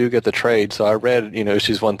because I do get the trade. So I read,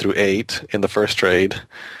 issues 1 through 8 in the first trade,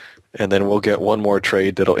 and then we'll get one more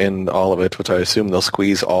trade that'll end all of it, which I assume they'll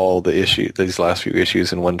squeeze all these last few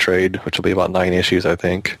issues in one trade, which will be about 9 issues, I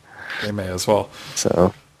think. They may as well.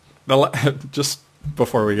 So, just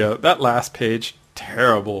before we go, that last page,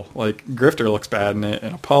 terrible. Like, Grifter looks bad in it,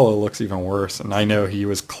 and Apollo looks even worse. And I know he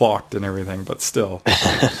was clocked and everything, but still,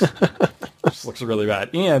 just looks really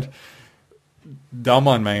bad. And dumb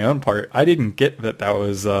on my own part, I didn't get that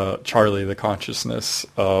was Charlie, the consciousness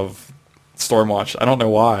of Stormwatch. I don't know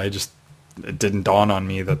why. It didn't dawn on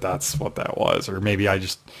me that that's what that was, or maybe I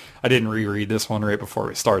didn't reread this one right before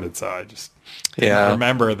we started, so I just didn't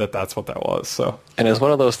remember that that's what that was. So, and it's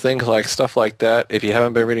one of those things, like stuff like that. If you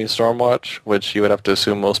haven't been reading Stormwatch, which you would have to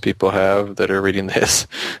assume most people have that are reading this,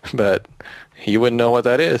 but you wouldn't know what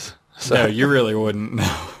that is. So. No, you really wouldn't.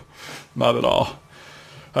 No, not at all.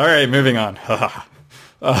 All right, moving on.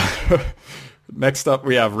 Next up,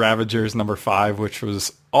 we have Ravagers number 5, which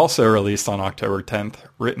was also released on October 10th,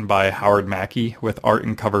 written by Howard Mackey with art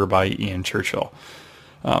and cover by Ian Churchill.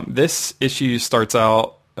 This issue starts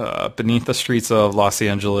out beneath the streets of Los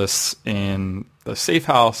Angeles in the safe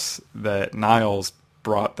house that Niles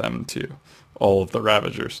brought them to all of the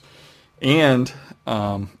Ravagers. And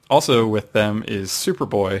also with them is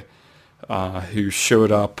Superboy, who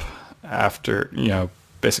showed up after,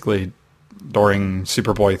 basically during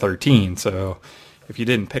Superboy 13. So if you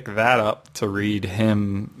didn't pick that up to read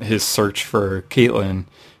his search for Caitlin,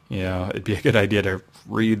 it'd be a good idea to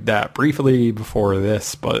read that briefly before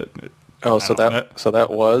this. But so that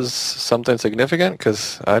was something significant,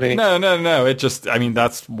 because I didn't. No. It just,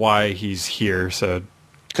 that's why he's here. So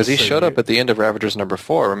because he showed up at the end of Ravagers number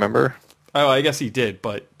 4, remember? Oh, I guess he did,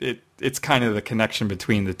 but it's kind of the connection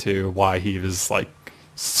between the two, why he was like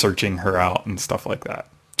searching her out and stuff like that.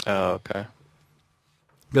 Oh, okay.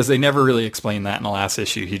 Because they never really explained that in the last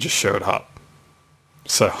issue. He just showed up.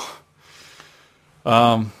 So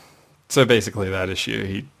basically that issue,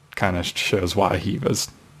 he kind of shows why he was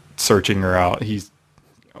searching her out.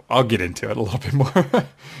 I'll get into it a little bit more.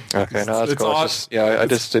 Okay, no, that's cool. I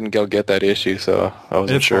just didn't get that issue, so I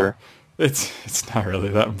wasn't sure. It's not really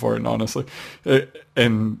that important, honestly.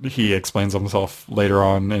 And he explains himself later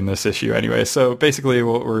on in this issue anyway. So basically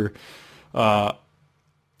what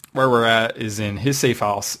where we're at is in his safe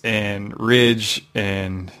house, and Ridge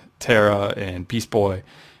and Tara and Beast Boy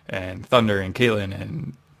and Thunder and Caitlin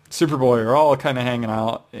and Superboy are all kind of hanging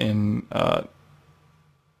out in, I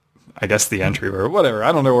guess, the entry or whatever.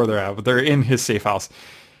 I don't know where they're at, but they're in his safe house.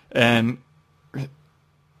 And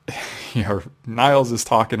Niles is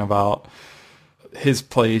talking about his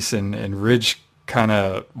place, and Ridge kind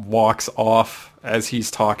of walks off as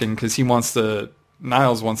he's talking because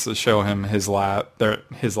Niles wants to show him his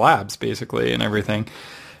labs basically and everything,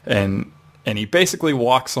 and he basically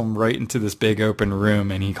walks him right into this big open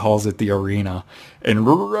room, and he calls it the arena, and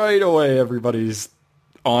right away everybody's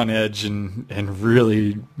on edge and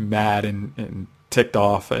really mad and ticked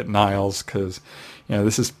off at Niles because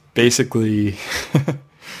this is basically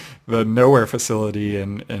the Nowhere facility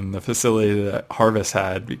and the facility that Harvest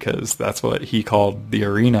had, because that's what he called the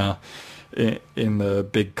arena in the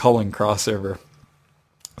big Cullen crossover.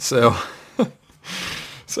 So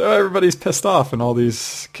everybody's pissed off, and all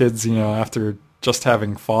these kids, after just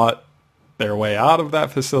having fought their way out of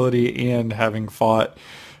that facility and having fought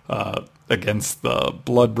against the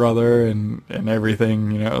Blood Brother and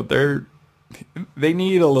everything, they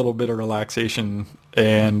need a little bit of relaxation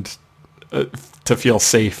and to feel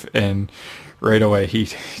safe, and right away he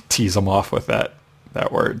tees them off with that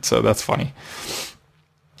word, so that's funny.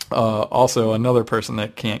 Also, another person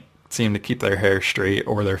that can't seem to keep their hair straight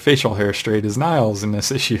or their facial hair straight is Niles in this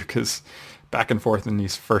issue, because back and forth in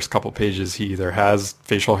these first couple pages he either has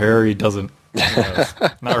facial hair or he doesn't.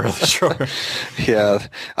 Not really sure. Yeah,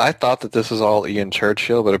 I thought that this was all Ian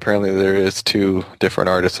Churchill, but apparently there is 2 different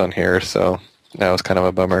artists on here, so that was kind of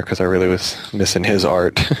a bummer because I really was missing his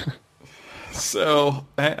art. So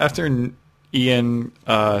after Ian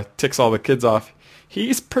ticks all the kids off,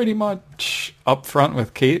 he's pretty much up front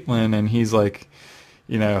with Caitlin, and he's like,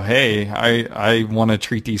 hey, I want to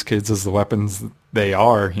treat these kids as the weapons they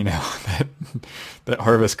are, that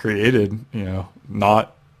Harvest created,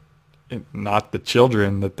 not the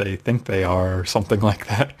children that they think they are, or something like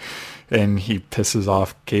that. And he pisses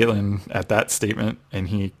off Caitlin at that statement, and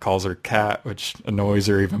he calls her Cat, which annoys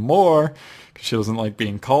her even more, because she doesn't like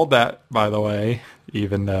being called that, by the way,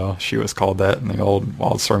 even though she was called that in the old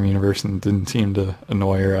Wildstorm universe and didn't seem to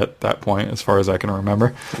annoy her at that point, as far as I can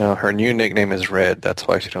remember. No, her new nickname is Red. That's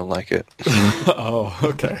why she don't like it. Oh,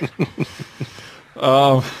 okay.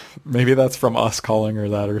 Maybe that's from us calling her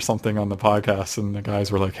that or something on the podcast, and the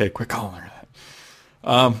guys were like, hey, quit calling her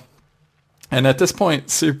that. And at this point,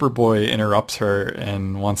 Superboy interrupts her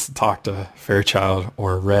and wants to talk to Fairchild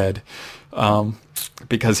or Red,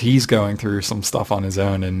 because he's going through some stuff on his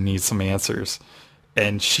own and needs some answers.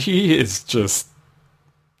 And she is just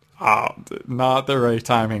not the right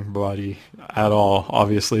timing buddy at all.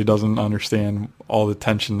 Obviously doesn't understand all the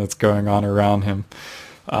tension that's going on around him.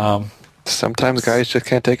 Sometimes guys just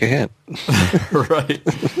can't take a hint. Right.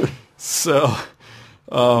 So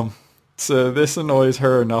this annoys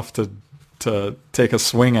her enough to take a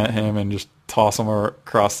swing at him and just toss him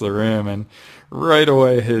across the room, and right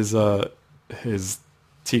away his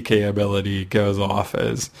TK ability goes off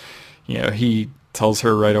as, he tells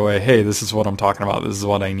her right away, hey, this is what I'm talking about. This is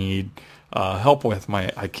what I need help with.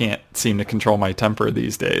 I can't seem to control my temper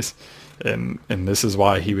these days. And this is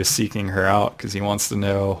why he was seeking her out, because he wants to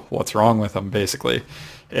know what's wrong with him, basically.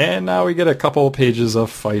 And now we get a couple of pages of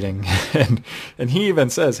fighting. and he even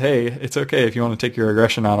says, hey, it's okay if you want to take your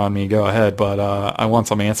aggression out on me, go ahead, but I want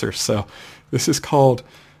some answers. So this is called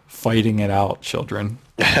fighting it out, children.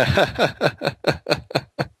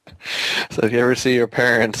 So if you ever see your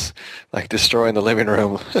parents like destroying the living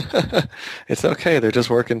room, it's okay. They're just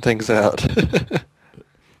working things out.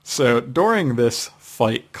 So during this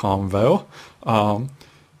fight convo, a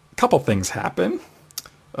couple things happen.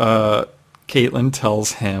 Caitlin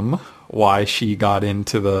tells him why she got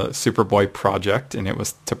into the Superboy project, and it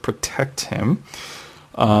was to protect him.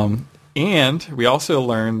 And we also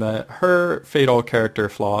learn that her fatal character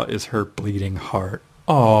flaw is her bleeding heart.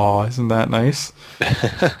 Oh, isn't that nice?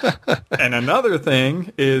 And another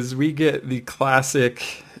thing is we get the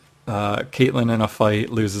classic Caitlin in a fight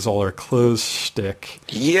loses all her clothes shtick.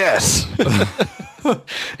 Yes.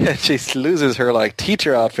 And she loses her like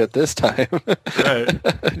teacher outfit this time. Right.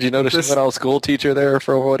 Did you notice she went all school teacher there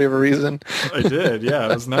for whatever reason? I did. Yeah,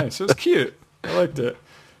 it was nice. It was cute. I liked it.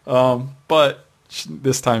 But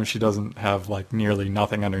this time she doesn't have like nearly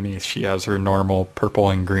nothing underneath. She has her normal purple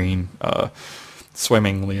and green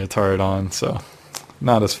swimming leotard on, so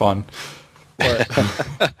not as fun.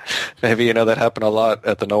 But maybe that happened a lot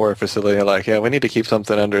at the Nowhere facility. Like, yeah, we need to keep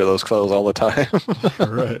something under those clothes all the time.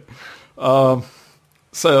 Right.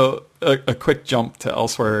 So a quick jump to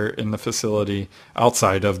elsewhere in the facility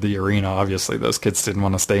outside of the arena. Obviously, those kids didn't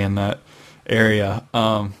want to stay in that area.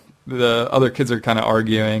 The other kids are kind of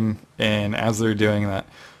arguing, and as they're doing that,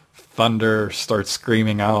 Thunder starts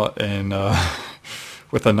screaming out and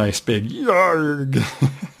with a nice big yarg.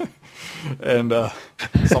 And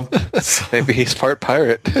maybe he's part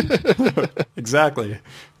pirate. Exactly.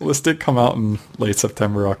 Well, this did come out in late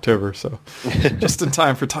September, October, so just in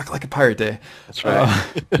time for Talk Like a Pirate Day. That's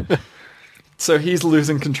right. So he's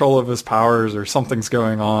losing control of his powers, or something's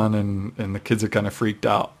going on, and the kids are kind of freaked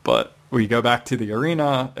out. But we go back to the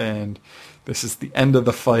arena, and this is the end of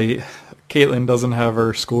the fight. Caitlin doesn't have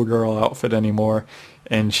her schoolgirl outfit anymore.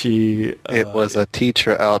 And she... it was a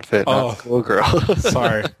teacher outfit, not schoolgirl.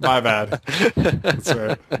 Sorry, my bad. That's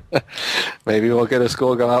right. Maybe we'll get a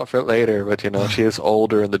schoolgirl outfit later, but she is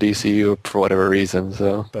older in the DCU for whatever reason,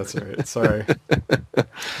 so... That's right, sorry.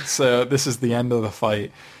 So this is the end of the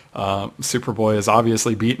fight. Superboy has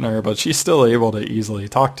obviously beaten her, but she's still able to easily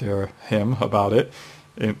talk to him about it.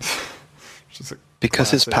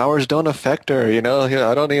 Because his powers don't affect her, I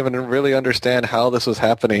don't even really understand how this was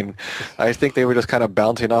happening. I think they were just kind of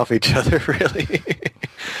bouncing off each other, really.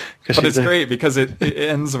 But it's great because it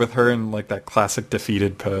ends with her in like that classic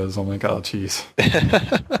defeated pose. Oh my god, jeez.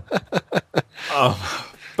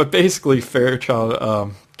 But basically,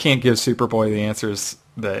 Fairchild can't give Superboy the answers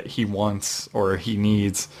that he wants or he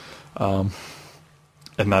needs, and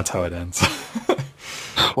that's how it ends.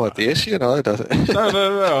 What, the issue? No, it doesn't.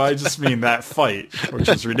 No. I just mean that fight, which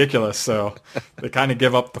is ridiculous. So they kind of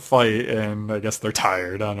give up the fight, and I guess they're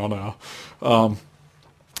tired. I don't know.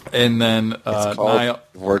 And then Niall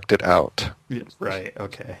worked it out. Yeah, right.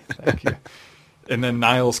 Okay. Thank you. And then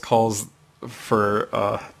Niles calls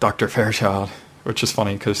for Dr. Fairchild, which is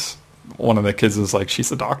funny because one of the kids is like,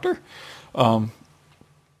 "She's a doctor," and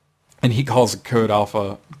he calls it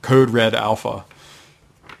Code Red Alpha,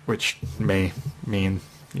 which may mean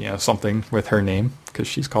something with her name because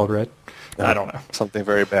she's called Red. I don't know. Something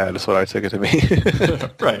very bad is what I took it to mean.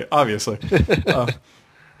 Right, obviously.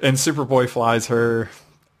 And Superboy flies her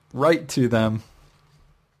right to them,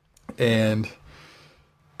 and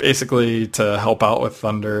basically to help out with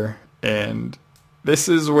Thunder. And this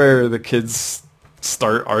is where the kids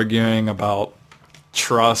start arguing about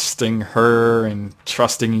trusting her and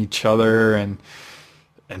trusting each other and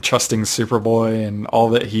trusting Superboy and all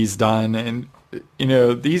that he's done. And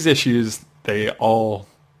these issues, they all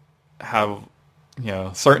have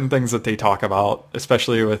certain things that they talk about,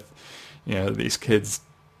 especially with these kids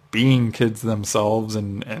being kids themselves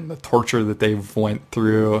and the torture that they've went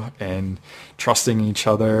through and trusting each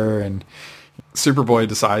other. And Superboy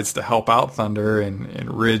decides to help out Thunder,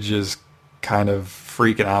 and Ridge is kind of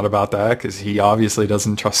freaking out about that because he obviously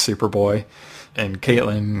doesn't trust Superboy. And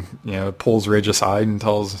Caitlin, pulls Ridge aside and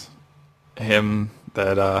tells him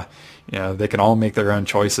that, they can all make their own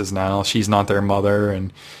choices now. She's not their mother,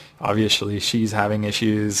 and obviously she's having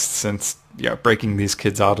issues since breaking these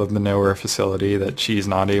kids out of the Nowhere facility, that she's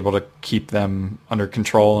not able to keep them under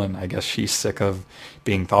control, and I guess she's sick of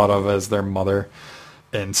being thought of as their mother.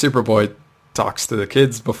 And Superboy talks to the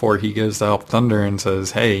kids before he goes to help Thunder and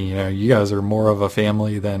says, "Hey, you guys are more of a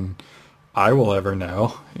family than I will ever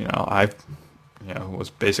know. I've was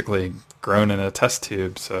basically grown in a test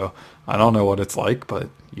tube, so I don't know what it's like, but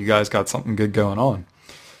you guys got something good going on."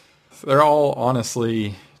 They're all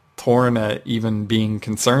honestly torn at even being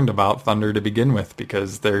concerned about Thunder to begin with,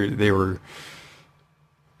 because they were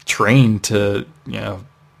trained to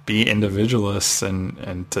be individualists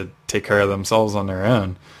and to take care of themselves on their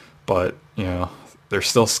own. But they're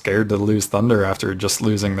still scared to lose Thunder after just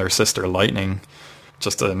losing their sister Lightning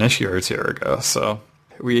just an issue or two ago. So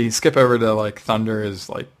we skip over to like Thunder is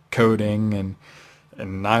like coding,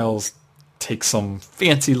 and Niles takes some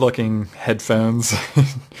fancy looking headphones,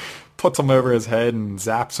 puts them over his head and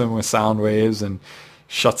zaps him with sound waves and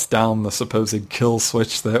shuts down the supposed kill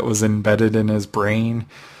switch that was embedded in his brain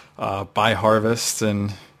by Harvest.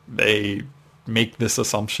 And they make this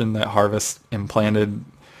assumption that Harvest implanted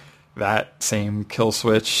that same kill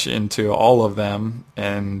switch into all of them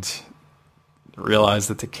and realize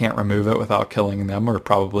that they can't remove it without killing them, or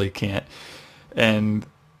probably can't, and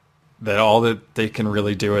that all that they can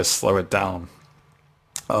really do is slow it down.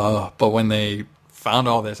 But when they found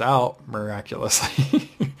all this out, miraculously,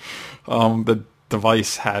 the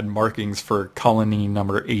device had markings for colony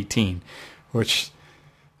number 18, which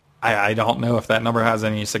I don't know if that number has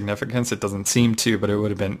any significance. It doesn't seem to, but it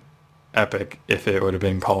would have been epic if it would have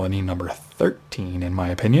been colony number 13, in my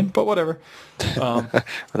opinion, but whatever.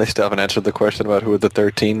 They still haven't answered the question about who are the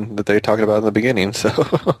 13 that they talked about in the beginning,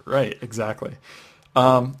 so. Right, exactly.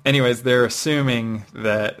 Anyways, they're assuming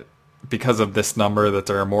that because of this number that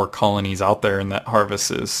there are more colonies out there and that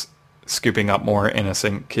Harvest is scooping up more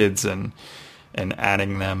innocent kids and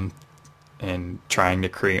adding them and trying to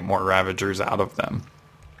create more Ravagers out of them.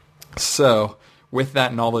 So, with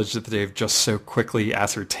that knowledge that they've just so quickly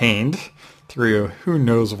ascertained through who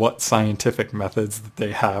knows what scientific methods that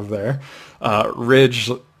they have there, Ridge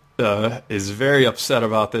is very upset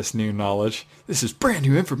about this new knowledge. This is brand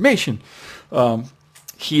new information.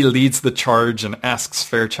 He leads the charge and asks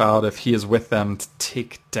Fairchild if he is with them to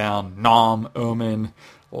take down Nom, Omen,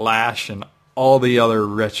 Lash, and all the other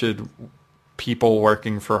wretched people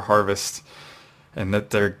working for Harvest, and that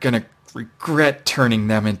they're going to regret turning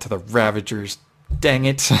them into the Ravagers. Dang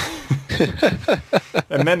it.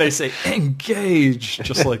 And then they say, engage,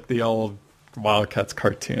 just like the old Wildcats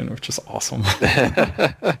cartoon, which is awesome.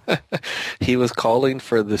 He was calling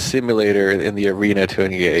for the simulator in the arena to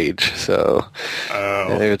engage, so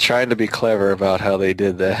they were trying to be clever about how they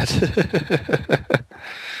did that.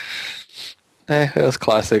 It was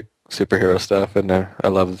classic superhero stuff, and I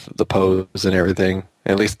love the pose and everything.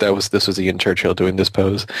 At least this was Ian Churchill doing this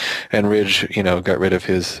pose, and Ridge, got rid of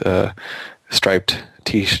his striped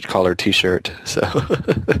collared T-shirt. So.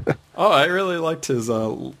 I really liked his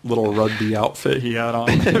little rugby outfit he had on.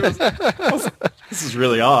 This is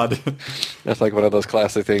really odd. That's like one of those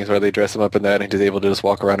classic things where they dress him up in that, and he's able to just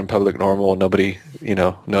walk around in public normal, and nobody,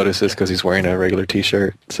 notices because he's wearing a regular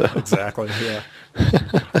T-shirt. So. Exactly. Yeah.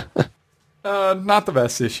 Not the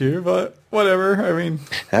best issue, but whatever. I mean,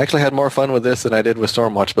 I actually had more fun with this than I did with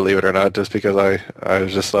Stormwatch, believe it or not, just because I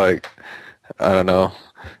was just like, I don't know.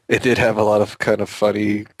 It did have a lot of kind of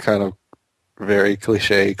funny, kind of very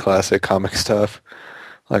cliche, classic comic stuff,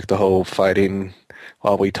 like the whole fighting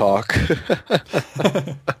while we talk.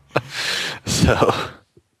 So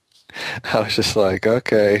I was just like,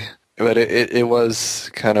 okay. But it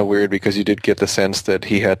was kind of weird because you did get the sense that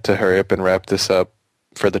he had to hurry up and wrap this up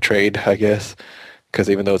for the trade, I guess, because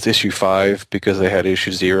even though it's issue 5, because they had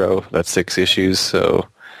issue 0, that's 6 issues, so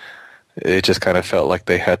it just kind of felt like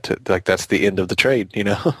they had to, like, that's the end of the trade,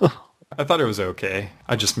 I thought it was okay.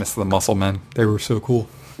 I just missed the Muscle Men. They were so cool.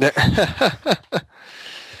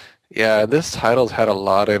 Yeah, this title's had a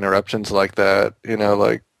lot of interruptions like that,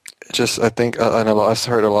 I think, I know I've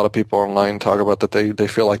heard a lot of people online talk about that they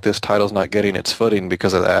feel like this title's not getting its footing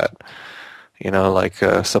because of that.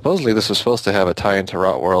 Supposedly this was supposed to have a tie into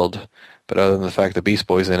Rot World, but other than the fact that Beast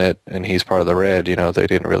Boy's in it and he's part of the Red, they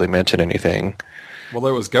didn't really mention anything. Well,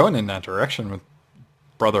 it was going in that direction with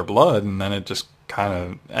Brother Blood, and then it just kind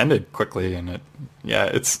of ended quickly, and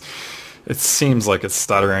it seems like it's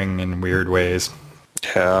stuttering in weird ways.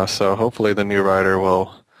 Yeah, so hopefully the new writer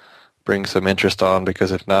will bring some interest on,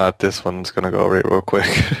 because if not, this one's going to go real quick.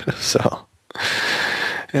 So...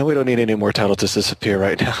 And we don't need any more titles to disappear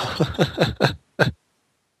right now.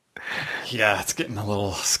 Yeah, it's getting a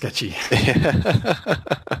little sketchy.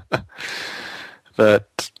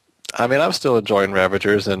 But, I mean, I'm still enjoying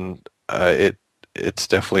Ravagers, and it's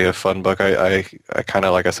definitely a fun book. I kind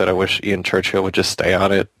of, like I said, I wish Ian Churchill would just stay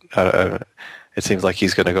on it. It seems like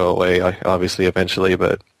he's going to go away, obviously, eventually,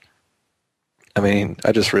 but, I mean,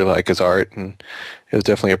 I just really like his art, and it was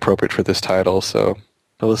definitely appropriate for this title, so...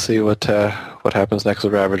 We'll see what happens next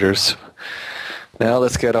with Ravagers. Now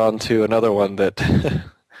let's get on to another one that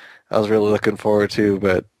I was really looking forward to,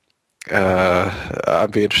 but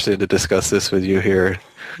I'd be interested to discuss this with you here.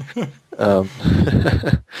 I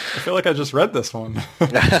feel like I just read this one.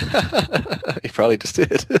 You probably just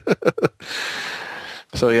did.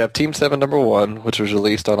 So you have Team 7 number 1, which was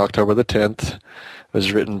released on October the 10th. It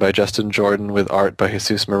was written by Justin Jordan with art by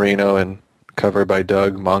Jesus Marino and cover by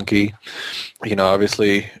Doug Monkey.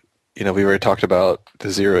 Obviously, we already talked about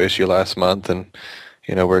the Zero issue last month, and,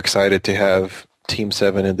 we're excited to have Team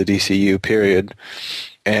 7 in the DCU, period.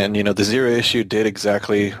 And, the Zero issue did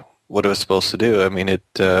exactly what it was supposed to do. I mean, it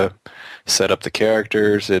set up the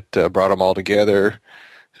characters. It brought them all together.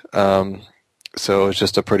 So it's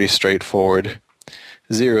just a pretty straightforward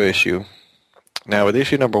Zero issue. Now, with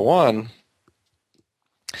issue number 1,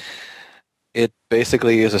 it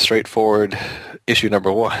basically is a straightforward issue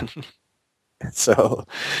number 1. So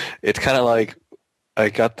it's kind of like I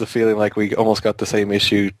got the feeling like we almost got the same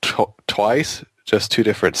issue twice, just two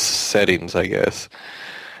different settings, I guess.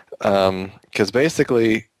 Because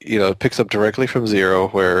basically, it picks up directly from Zero,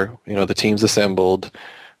 where, the team's assembled,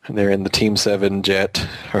 and they're in the Team 7 jet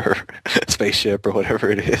or spaceship or whatever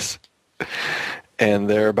it is. And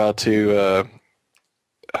they're about to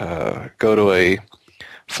go to a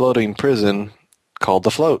floating prison called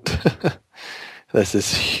the Float. That's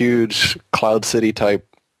this huge Cloud City type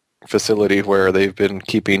facility where they've been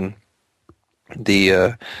keeping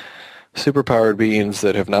the superpowered beings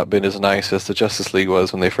that have not been as nice as the Justice League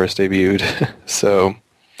was when they first debuted. So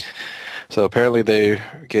apparently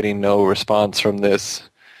they're getting no response from this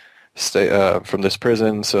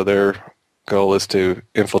prison, so their goal is to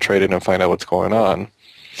infiltrate it and find out what's going on.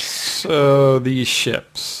 So these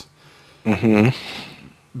ships. Mm-hmm.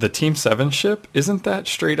 The Team 7 ship, isn't that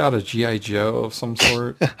straight out of G.I. Joe of some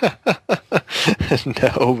sort?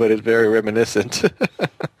 No, but it's very reminiscent.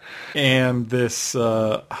 And this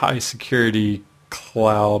high security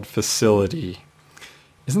cloud facility,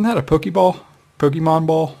 isn't that a Pokemon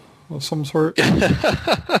ball of some sort?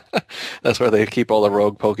 That's where they keep all the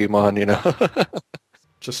rogue Pokemon,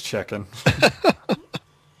 Just checking.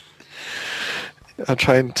 I'm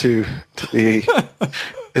trying to be...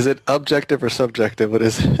 Is it objective or subjective? What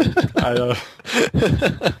is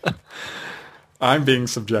it? I'm being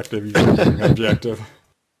subjective. You're being objective.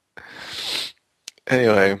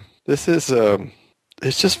 Anyway, this is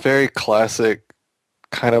it's just very classic,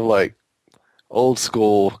 kind of like old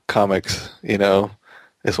school comics.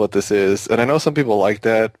 Is what this is. And I know some people like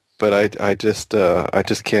that, but I just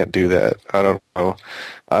can't do that. I don't know.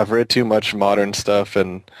 I've read too much modern stuff,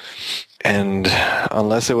 and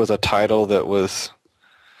unless it was a title that was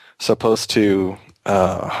supposed to,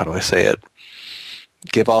 how do I say it,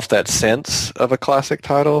 give off that sense of a classic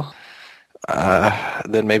title,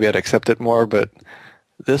 then maybe I'd accept it more. But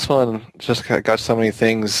this one just got so many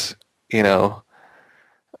things, I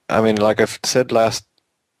mean, like I've said last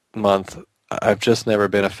month, I've just never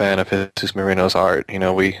been a fan of Jesus Marino's art.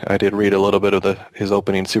 I did read a little bit of his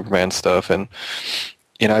opening Superman stuff, and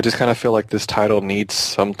I just kind of feel like this title needs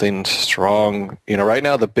something strong. Right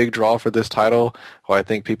now the big draw for this title, why I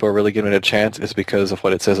think people are really giving it a chance, is because of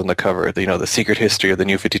what it says on the cover. The secret history of the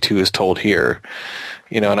New 52 is told here.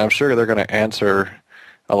 And I'm sure they're going to answer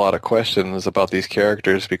a lot of questions about these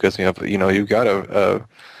characters because you've got a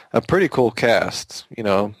pretty cool cast. You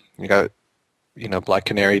got Black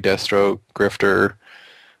Canary, Deathstroke, Grifter.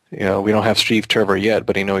 We don't have Steve Trevor yet,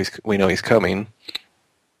 but we know he's coming.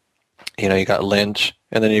 You got Lynch,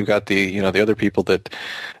 and then you've got the other people that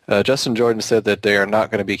Justin Jordan said that they are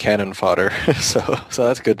not going to be cannon fodder. so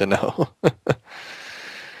that's good to know.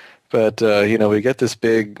 But we get this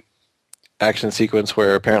big action sequence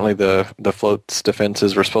where apparently the Float's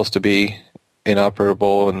defenses were supposed to be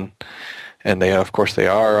inoperable, and they, of course, they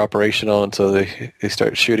are operational, and so they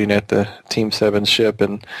start shooting at the Team 7 ship,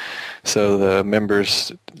 and so the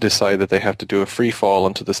members decide that they have to do a free fall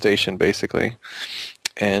into the station, basically.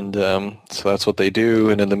 And so that's what they do,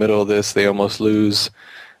 and in the middle of this, they almost lose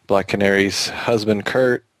Black Canary's husband,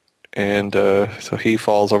 Kurt, and so he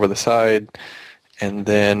falls over the side, and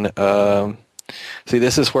then, see,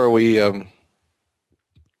 this is where we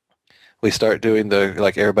start doing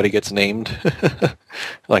like everybody gets named.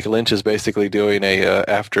 Like Lynch is basically doing a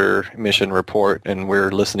after mission report, and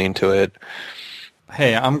we're listening to it.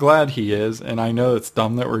 Hey, I'm glad he is, and I know it's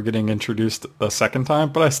dumb that we're getting introduced a second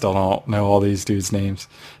time, but I still don't know all these dudes' names.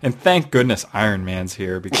 And thank goodness Iron Man's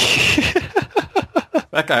here, because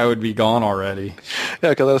that guy would be gone already.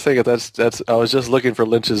 Yeah, because I was thinking that's. I was just looking for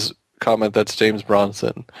Lynch's comment. That's James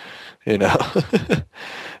Bronson,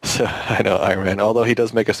 So I know Iron Man, although he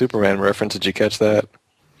does make a Superman reference. Did you catch that?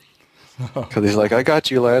 Because he's like, "I got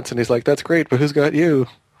you, Lance," and he's like, "That's great, but who's got you?"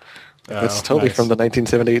 That's totally nice. From the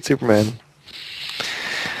 1978 Superman.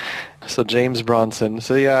 So James Bronson.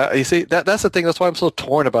 So yeah, you see, that's the thing. That's why I'm so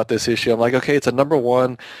torn about this issue. I'm like, okay, it's a number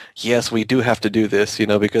one. Yes, we do have to do this,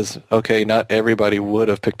 because, okay, not everybody would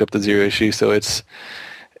have picked up the Zero issue. So it's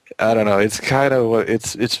I don't know. It's kind of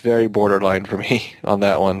it's very borderline for me on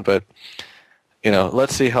that one. But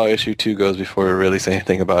let's see how issue 2 goes before we really say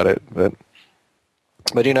anything about it. But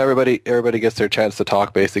everybody gets their chance to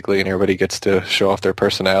talk basically, and everybody gets to show off their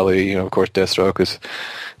personality. Of course, Deathstroke is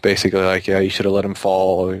basically like, yeah, you should have let him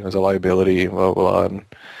fall. He was a liability, blah, blah, blah. And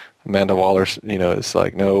Amanda Waller, is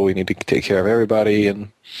like, no, we need to take care of everybody.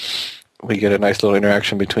 And we get a nice little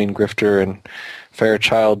interaction between Grifter and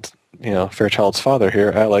Fairchild, Fairchild's father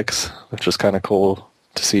here, Alex, which was kind of cool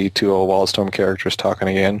to see two old Wildstorm characters talking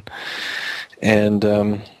again. And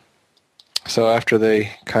so after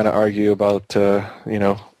they kind of argue about,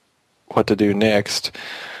 what to do next,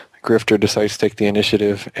 Grifter decides to take the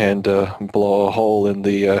initiative and blow a hole in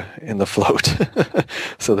the float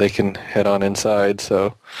so they can head on inside.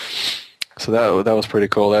 So that was pretty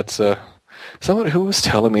cool. That's someone who was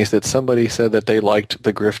telling me that somebody said that they liked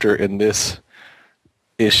the Grifter in this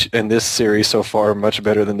series so far much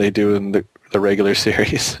better than they do in the regular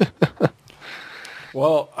series.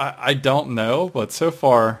 Well, I don't know, but so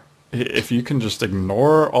far, if you can just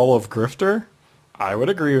ignore all of Grifter, I would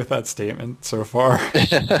agree with that statement so far.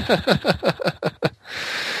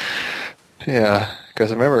 Yeah,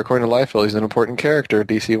 because remember, according to Liefeld, he's an important character.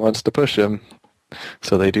 DC wants to push him,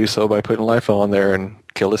 so they do so by putting Liefeld on there and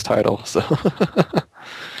kill his title. So,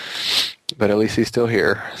 but at least he's still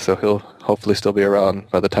here, so he'll hopefully still be around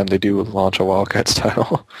by the time they do launch a Wildcats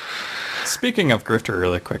title. Speaking of Grifter,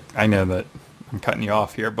 really quick, I know that I'm cutting you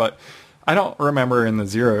off here, but I don't remember in the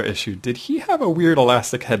Zero issue, did he have a weird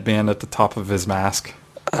elastic headband at the top of his mask?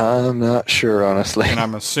 I'm not sure, honestly. And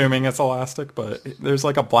I'm assuming it's elastic, but there's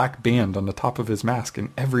like a black band on the top of his mask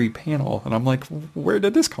in every panel, and I'm like, where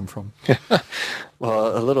did this come from?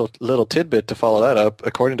 Well, a little tidbit to follow that up.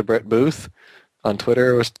 According to Brett Booth on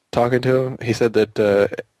Twitter, was talking to him. He said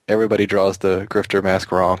that everybody draws the Grifter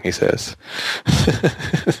mask wrong, he says.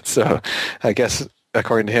 So I guess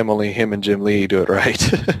according to him, only him and Jim Lee do it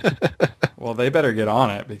right. Well, they better get on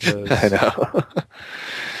it because I know.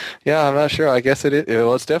 Yeah, I'm not sure. I guess it is.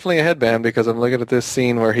 Well, it's definitely a headband because I'm looking at this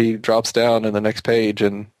scene where he drops down in the next page,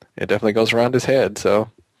 and it definitely goes around his head. So,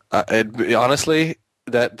 honestly,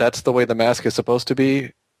 that's the way the mask is supposed to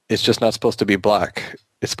be. It's just not supposed to be black.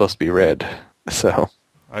 It's supposed to be red. So,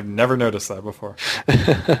 I've never noticed that before.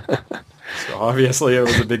 So obviously, it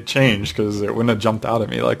was a big change because it wouldn't have jumped out at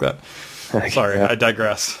me like that. Sorry, I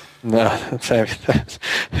digress. No,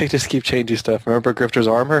 they just keep changing stuff. Remember Grifter's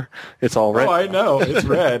armor? It's all red. Oh, I know. It's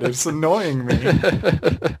red. It's annoying me.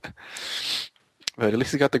 But at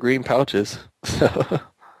least he got the green pouches.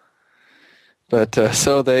 But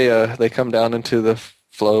so they come down into the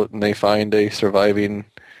float and they find a surviving,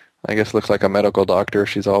 I guess looks like a medical doctor.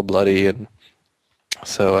 She's all bloody, and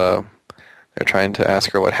so they're trying to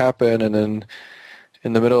ask her what happened, and then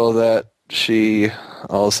in the middle of that, she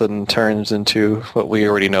all of a sudden turns into what we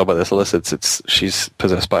already know by the solicits. She's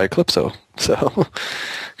possessed by Eclipso. So,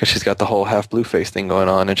 because she's got the whole half blue face thing going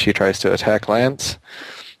on, and she tries to attack Lance.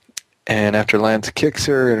 And after Lance kicks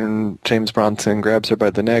her, and James Bronson grabs her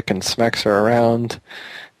by the neck and smacks her around,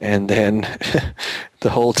 and then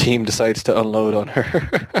the whole team decides to unload on her.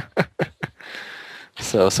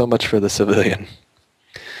 So much for the civilian.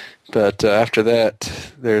 But after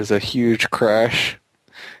that, there's a huge crash.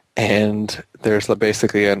 And there's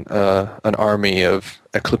basically an army of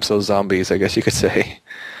Eclipso zombies, I guess you could say.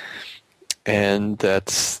 And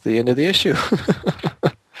that's the end of the issue.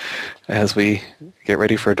 As we get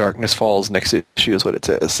ready for Darkness Falls, next issue is what it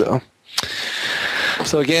says.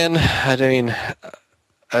 So again, I mean,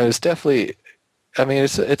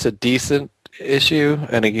 it's a decent issue,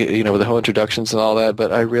 and with the whole introductions and all that.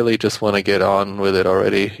 But I really just want to get on with it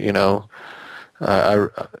already.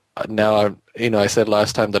 I said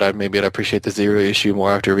last time that I'd appreciate the Zero issue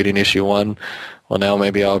more after reading issue 1. Well, now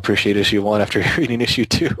maybe I'll appreciate issue 1 after reading issue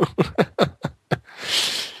 2.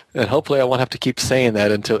 And hopefully I won't have to keep saying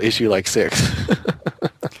that until issue 6.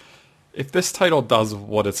 If this title does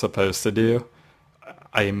what it's supposed to do,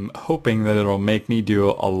 I'm hoping that it'll make me do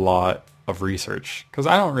a lot of research, because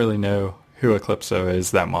I don't really know who Eclipso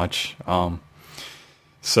is that much.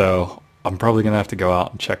 So I'm probably going to have to go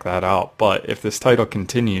out and check that out. But if this title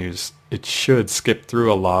continues, it should skip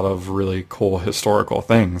through a lot of really cool historical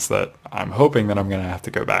things that I'm hoping that I'm going to have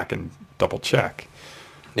to go back and double check.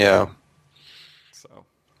 Yeah.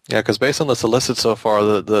 Yeah, because based on the solicits so far,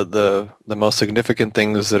 the most significant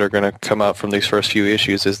things that are going to come out from these first few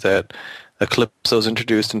issues is that Eclipso is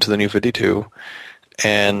introduced into the New 52,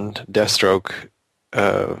 and Deathstroke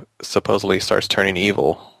supposedly starts turning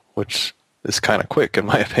evil, which is kind of quick in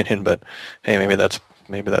my opinion. But hey, maybe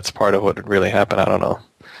that's part of what really happened. I don't know.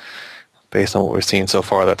 Based on what we've seen so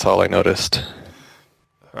far, that's all I noticed.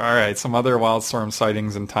 All right, some other Wildstorm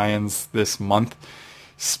sightings and tie-ins this month.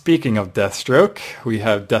 Speaking of Deathstroke, we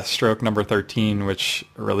have Deathstroke number 13, which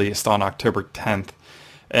released on October 10th.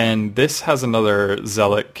 And this has another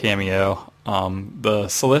Zealot cameo. The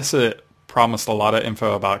solicit promised a lot of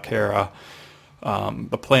info about Kara,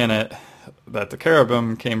 the planet that the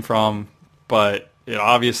Cherubim came from, but it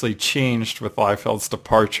obviously changed with Liefeld's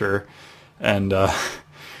departure. And,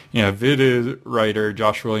 Voodoo writer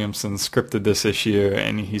Josh Williamson scripted this issue,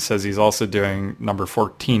 and he says he's also doing number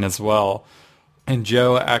 14 as well. And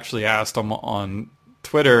Joe actually asked him on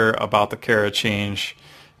Twitter about the Kara change,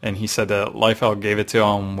 and he said that Liefeld gave it to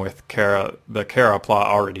him with the Kara plot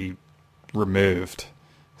already removed.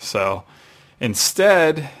 So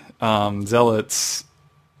instead, Zealot's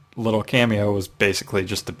little cameo was basically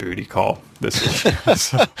just a booty call this issue.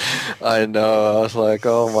 So, I know. I was like,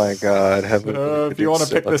 oh my god. if you want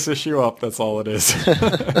to pick this issue up, that's all it is.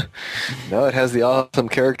 No, it has the awesome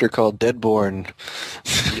character called Deadborn.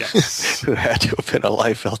 Yes. Who had to have been a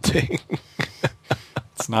Liefeld thing.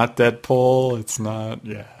 It's not Deadpool. It's not,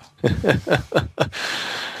 yeah.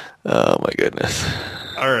 Oh my goodness.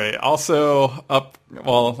 All right. Also,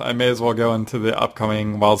 I may as well go into the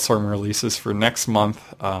upcoming Wildstorm releases for next month.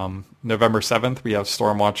 November 7th, we have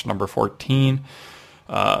Stormwatch number 14.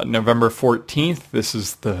 November 14th, this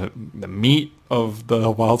is the meat of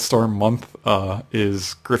the Wildstorm month,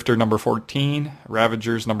 is Grifter number 14,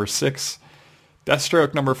 Ravagers number 6,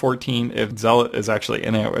 Deathstroke number 14, if Zealot is actually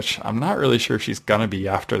in it, which I'm not really sure she's going to be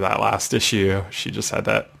after that last issue. She just had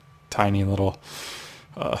that tiny little...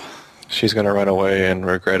 She's going to run away and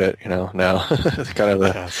regret it, now. It's kind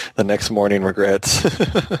of the next morning regrets.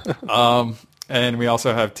 And we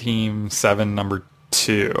also have Team 7 number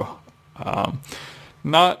 2.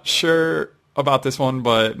 Not sure about this one,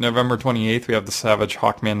 but November 28th, we have the Savage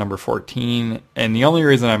Hawkman number 14. And the only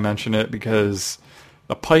reason I mention it because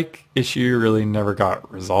the Pike issue really never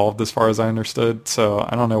got resolved as far as I understood. So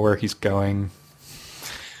I don't know where he's going.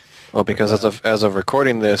 Well, because as of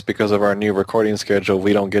recording this, because of our new recording schedule,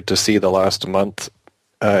 we don't get to see the last month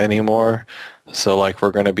anymore. So,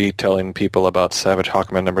 we're going to be telling people about Savage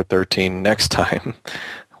Hawkman number 13 next time,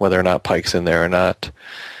 whether or not Pike's in there or not.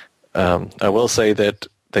 I will say that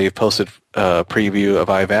they've posted a preview of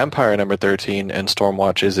iVampire number 13, and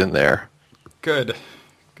Stormwatch is in there. Good.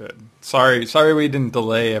 Sorry we didn't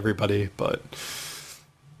delay everybody, but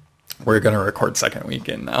we're going to record second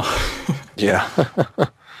weekend now. Yeah.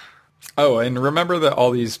 Oh, and remember that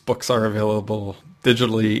all these books are available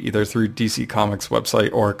digitally either through DC Comics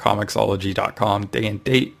website or comicsology.com day and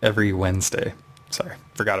date every Wednesday. Sorry,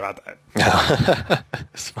 forgot about that.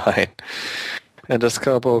 It's fine. And just a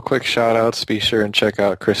couple of quick shout-outs. Be sure and check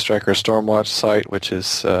out Chris Strecker's Stormwatch site, which is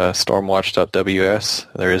stormwatch.ws.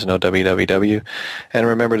 There is no www. And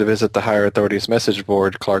remember to visit the Higher Authorities message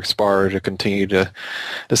board, Clark's Bar, to continue to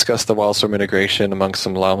discuss the Wildstorm integration among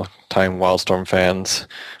some long-time Wildstorm fans,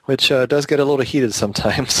 which does get a little heated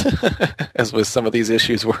sometimes, as with some of these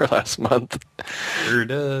issues were last month. Sure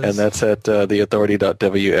does. And that's at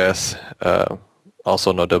theauthority.ws.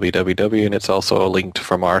 Also no www, and it's also linked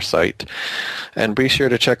from our site. And be sure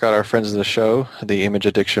to check out our friends of the show, the Image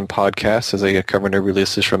Addiction podcast, as they cover new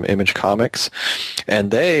releases from Image Comics.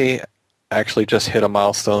 And they actually just hit a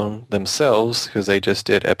milestone themselves because they just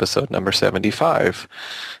did episode number 75.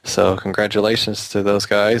 So congratulations to those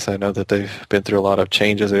guys. I know that they've been through a lot of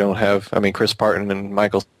changes. They don't have, Chris Parton and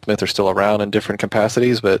Michael Smith are still around in different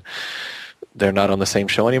capacities, but they're not on the same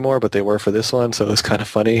show anymore, but they were for this one, so it was kind of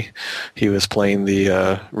funny. He was playing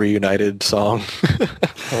the Reunited song.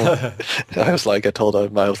 I told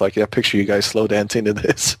him, yeah, picture you guys slow dancing to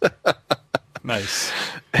this. Nice.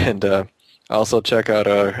 And also check out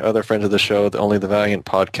our other friends of the show, the Only the Valiant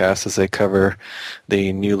podcast, as they cover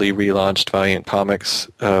the newly relaunched Valiant comics,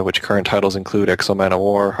 which current titles include Exo-Man of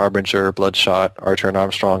War, Harbinger, Bloodshot, Archer and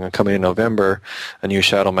Armstrong, and coming in November, a new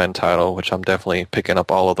Shadowman title, which I'm definitely picking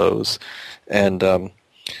up all of those. And I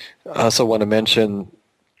also want to mention,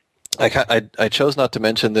 I chose not to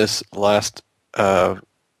mention this last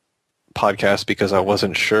podcast because I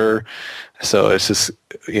wasn't sure. So it's just,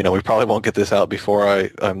 we probably won't get this out before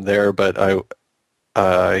I'm there, but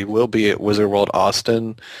I will be at Wizard World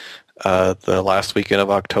Austin the last weekend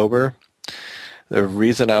of October. The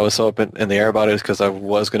reason I was so up in the air about it is because I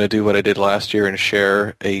was going to do what I did last year and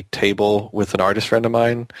share a table with an artist friend of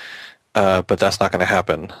mine, but that's not going to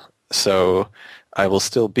happen. So I will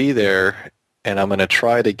still be there, and I'm going to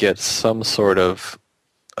try to get some sort of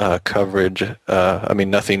coverage.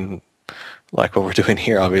 Nothing like what we're doing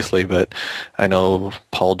here, obviously, but I know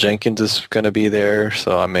Paul Jenkins is going to be there,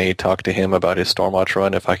 so I may talk to him about his Stormwatch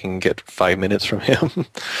run if I can get 5 minutes from him.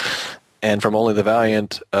 And from Only the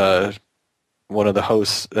Valiant, one of the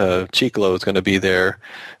hosts, Chicolo, is going to be there.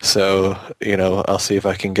 So, I'll see if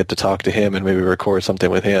I can get to talk to him and maybe record something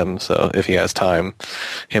with him. So if he has time.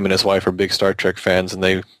 Him and his wife are big Star Trek fans, and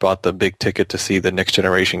they bought the big ticket to see the Next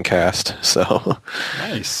Generation cast. So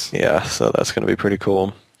Nice. yeah, so that's going to be pretty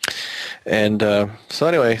cool. And so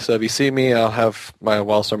anyway, so if you see me, I'll have my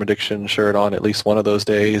Wildstorm Addiction shirt on at least one of those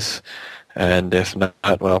days. And if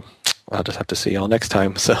not, well, I'll just have to see y'all next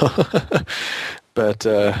time. So, but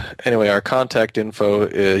anyway, our contact info,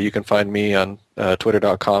 you can find me on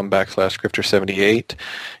twitter.com/Grifter78.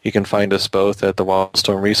 You can find us both at the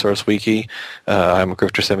Wildstorm Resource Wiki. I'm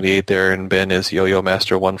Grifter78 there, and Ben is Yo-Yo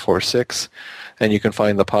Master 146. And you can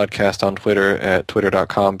find the podcast on Twitter at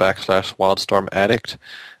twitter.com/WildstormAddict.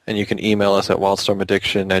 And you can email us at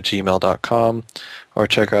wildstormaddiction@gmail.com, or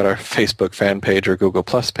check out our Facebook fan page or Google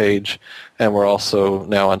Plus page. And we're also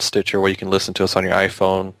now on Stitcher, where you can listen to us on your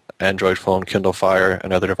iPhone, Android phone, Kindle Fire,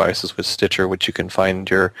 and other devices with Stitcher, which you can find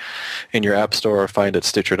in your app store or find at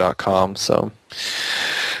Stitcher.com. So,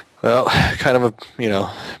 well, kind of a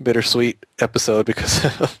bittersweet episode because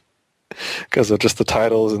of just the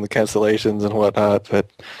titles and the cancellations and whatnot. But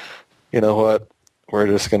you know what? We're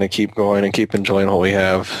just going to keep going and keep enjoying what we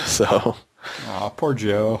have. So. Aw, poor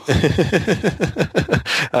Joe.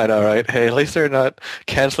 I know, right? Hey, at least they're not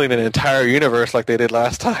canceling an entire universe like they did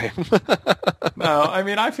last time. No, I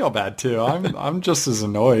mean, I feel bad too. I'm just as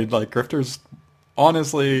annoyed. Like, Grifter's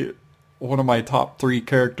honestly one of my top 3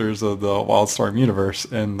 characters of the Wildstorm universe,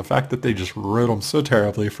 and the fact that they just wrote him so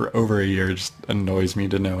terribly for over a year just annoys me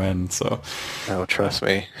to no end. So, oh, trust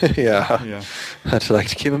me. Yeah. I'd like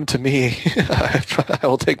to give him to me. I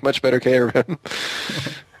will take much better care of him.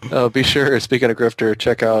 Be sure, speaking of Grifter,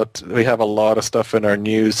 check out, we have a lot of stuff in our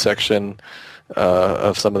news section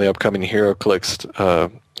of some of the upcoming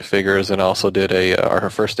HeroClix figures, and also did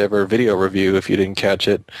our first ever video review, if you didn't catch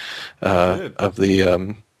it, of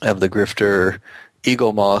the Grifter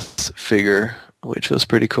Eagle Moth figure, which was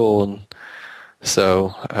pretty cool. And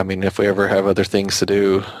so, I mean, if we ever have other things to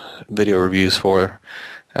do video reviews for,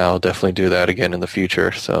 I'll definitely do that again in the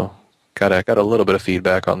future. So got a little bit of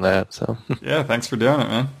feedback on that. So yeah, thanks for doing it,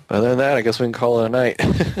 man. Other than that, I guess we can call it a night.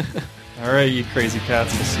 All right, you crazy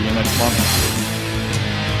cats. We'll see you next month.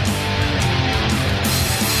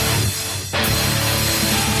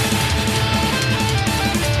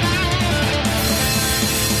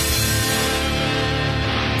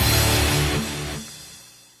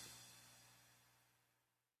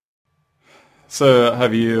 So,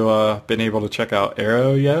 have you been able to check out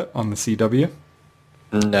Arrow yet on the CW?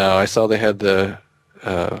 No, I saw they had the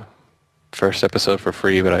first episode for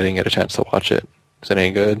free, but I didn't get a chance to watch it. Is it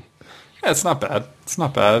any good? Yeah, it's not bad. It's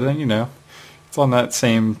not bad. And, it's on that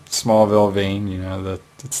same Smallville vein,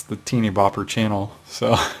 it's the teeny bopper channel.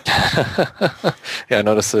 So yeah, I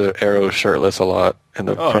noticed the Arrow shirtless a lot in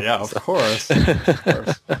the Oh, yeah, of course. Of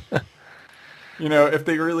course. If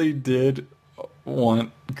they really did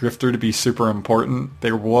want Grifter to be super important,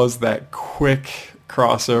 there was that quick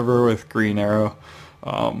crossover with Green Arrow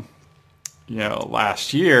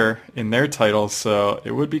last year in their titles, so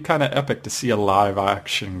it would be kind of epic to see a live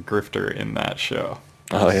action Grifter in that show.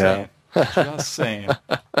 Just saying.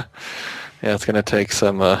 Yeah, it's gonna take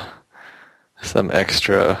some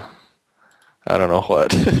extra, I don't know what,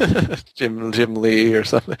 Jim Lee or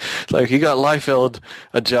something. It's like, you got Liefeld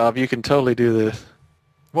a job, you can totally do this.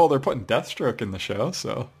 Well, they're putting Deathstroke in the show,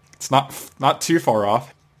 so it's not too far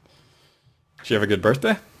off. Did you have a good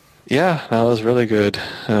birthday? Yeah, that was really good.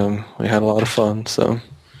 We had a lot of fun, so.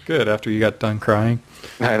 Good, after you got done crying.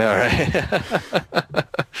 I know, right?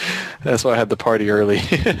 That's why I had the party early.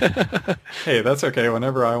 Hey, that's okay.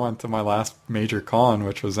 Whenever I went to my last major con,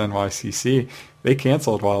 which was NYCC, they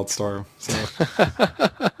canceled Wildstorm. So.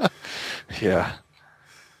 Yeah.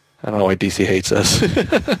 I don't know why DC hates us.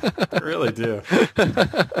 I really do.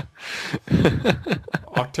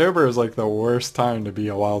 October is like the worst time to be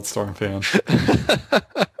a Wildstorm fan.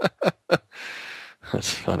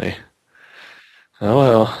 That's funny. Oh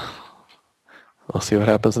well. We'll see what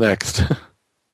happens next.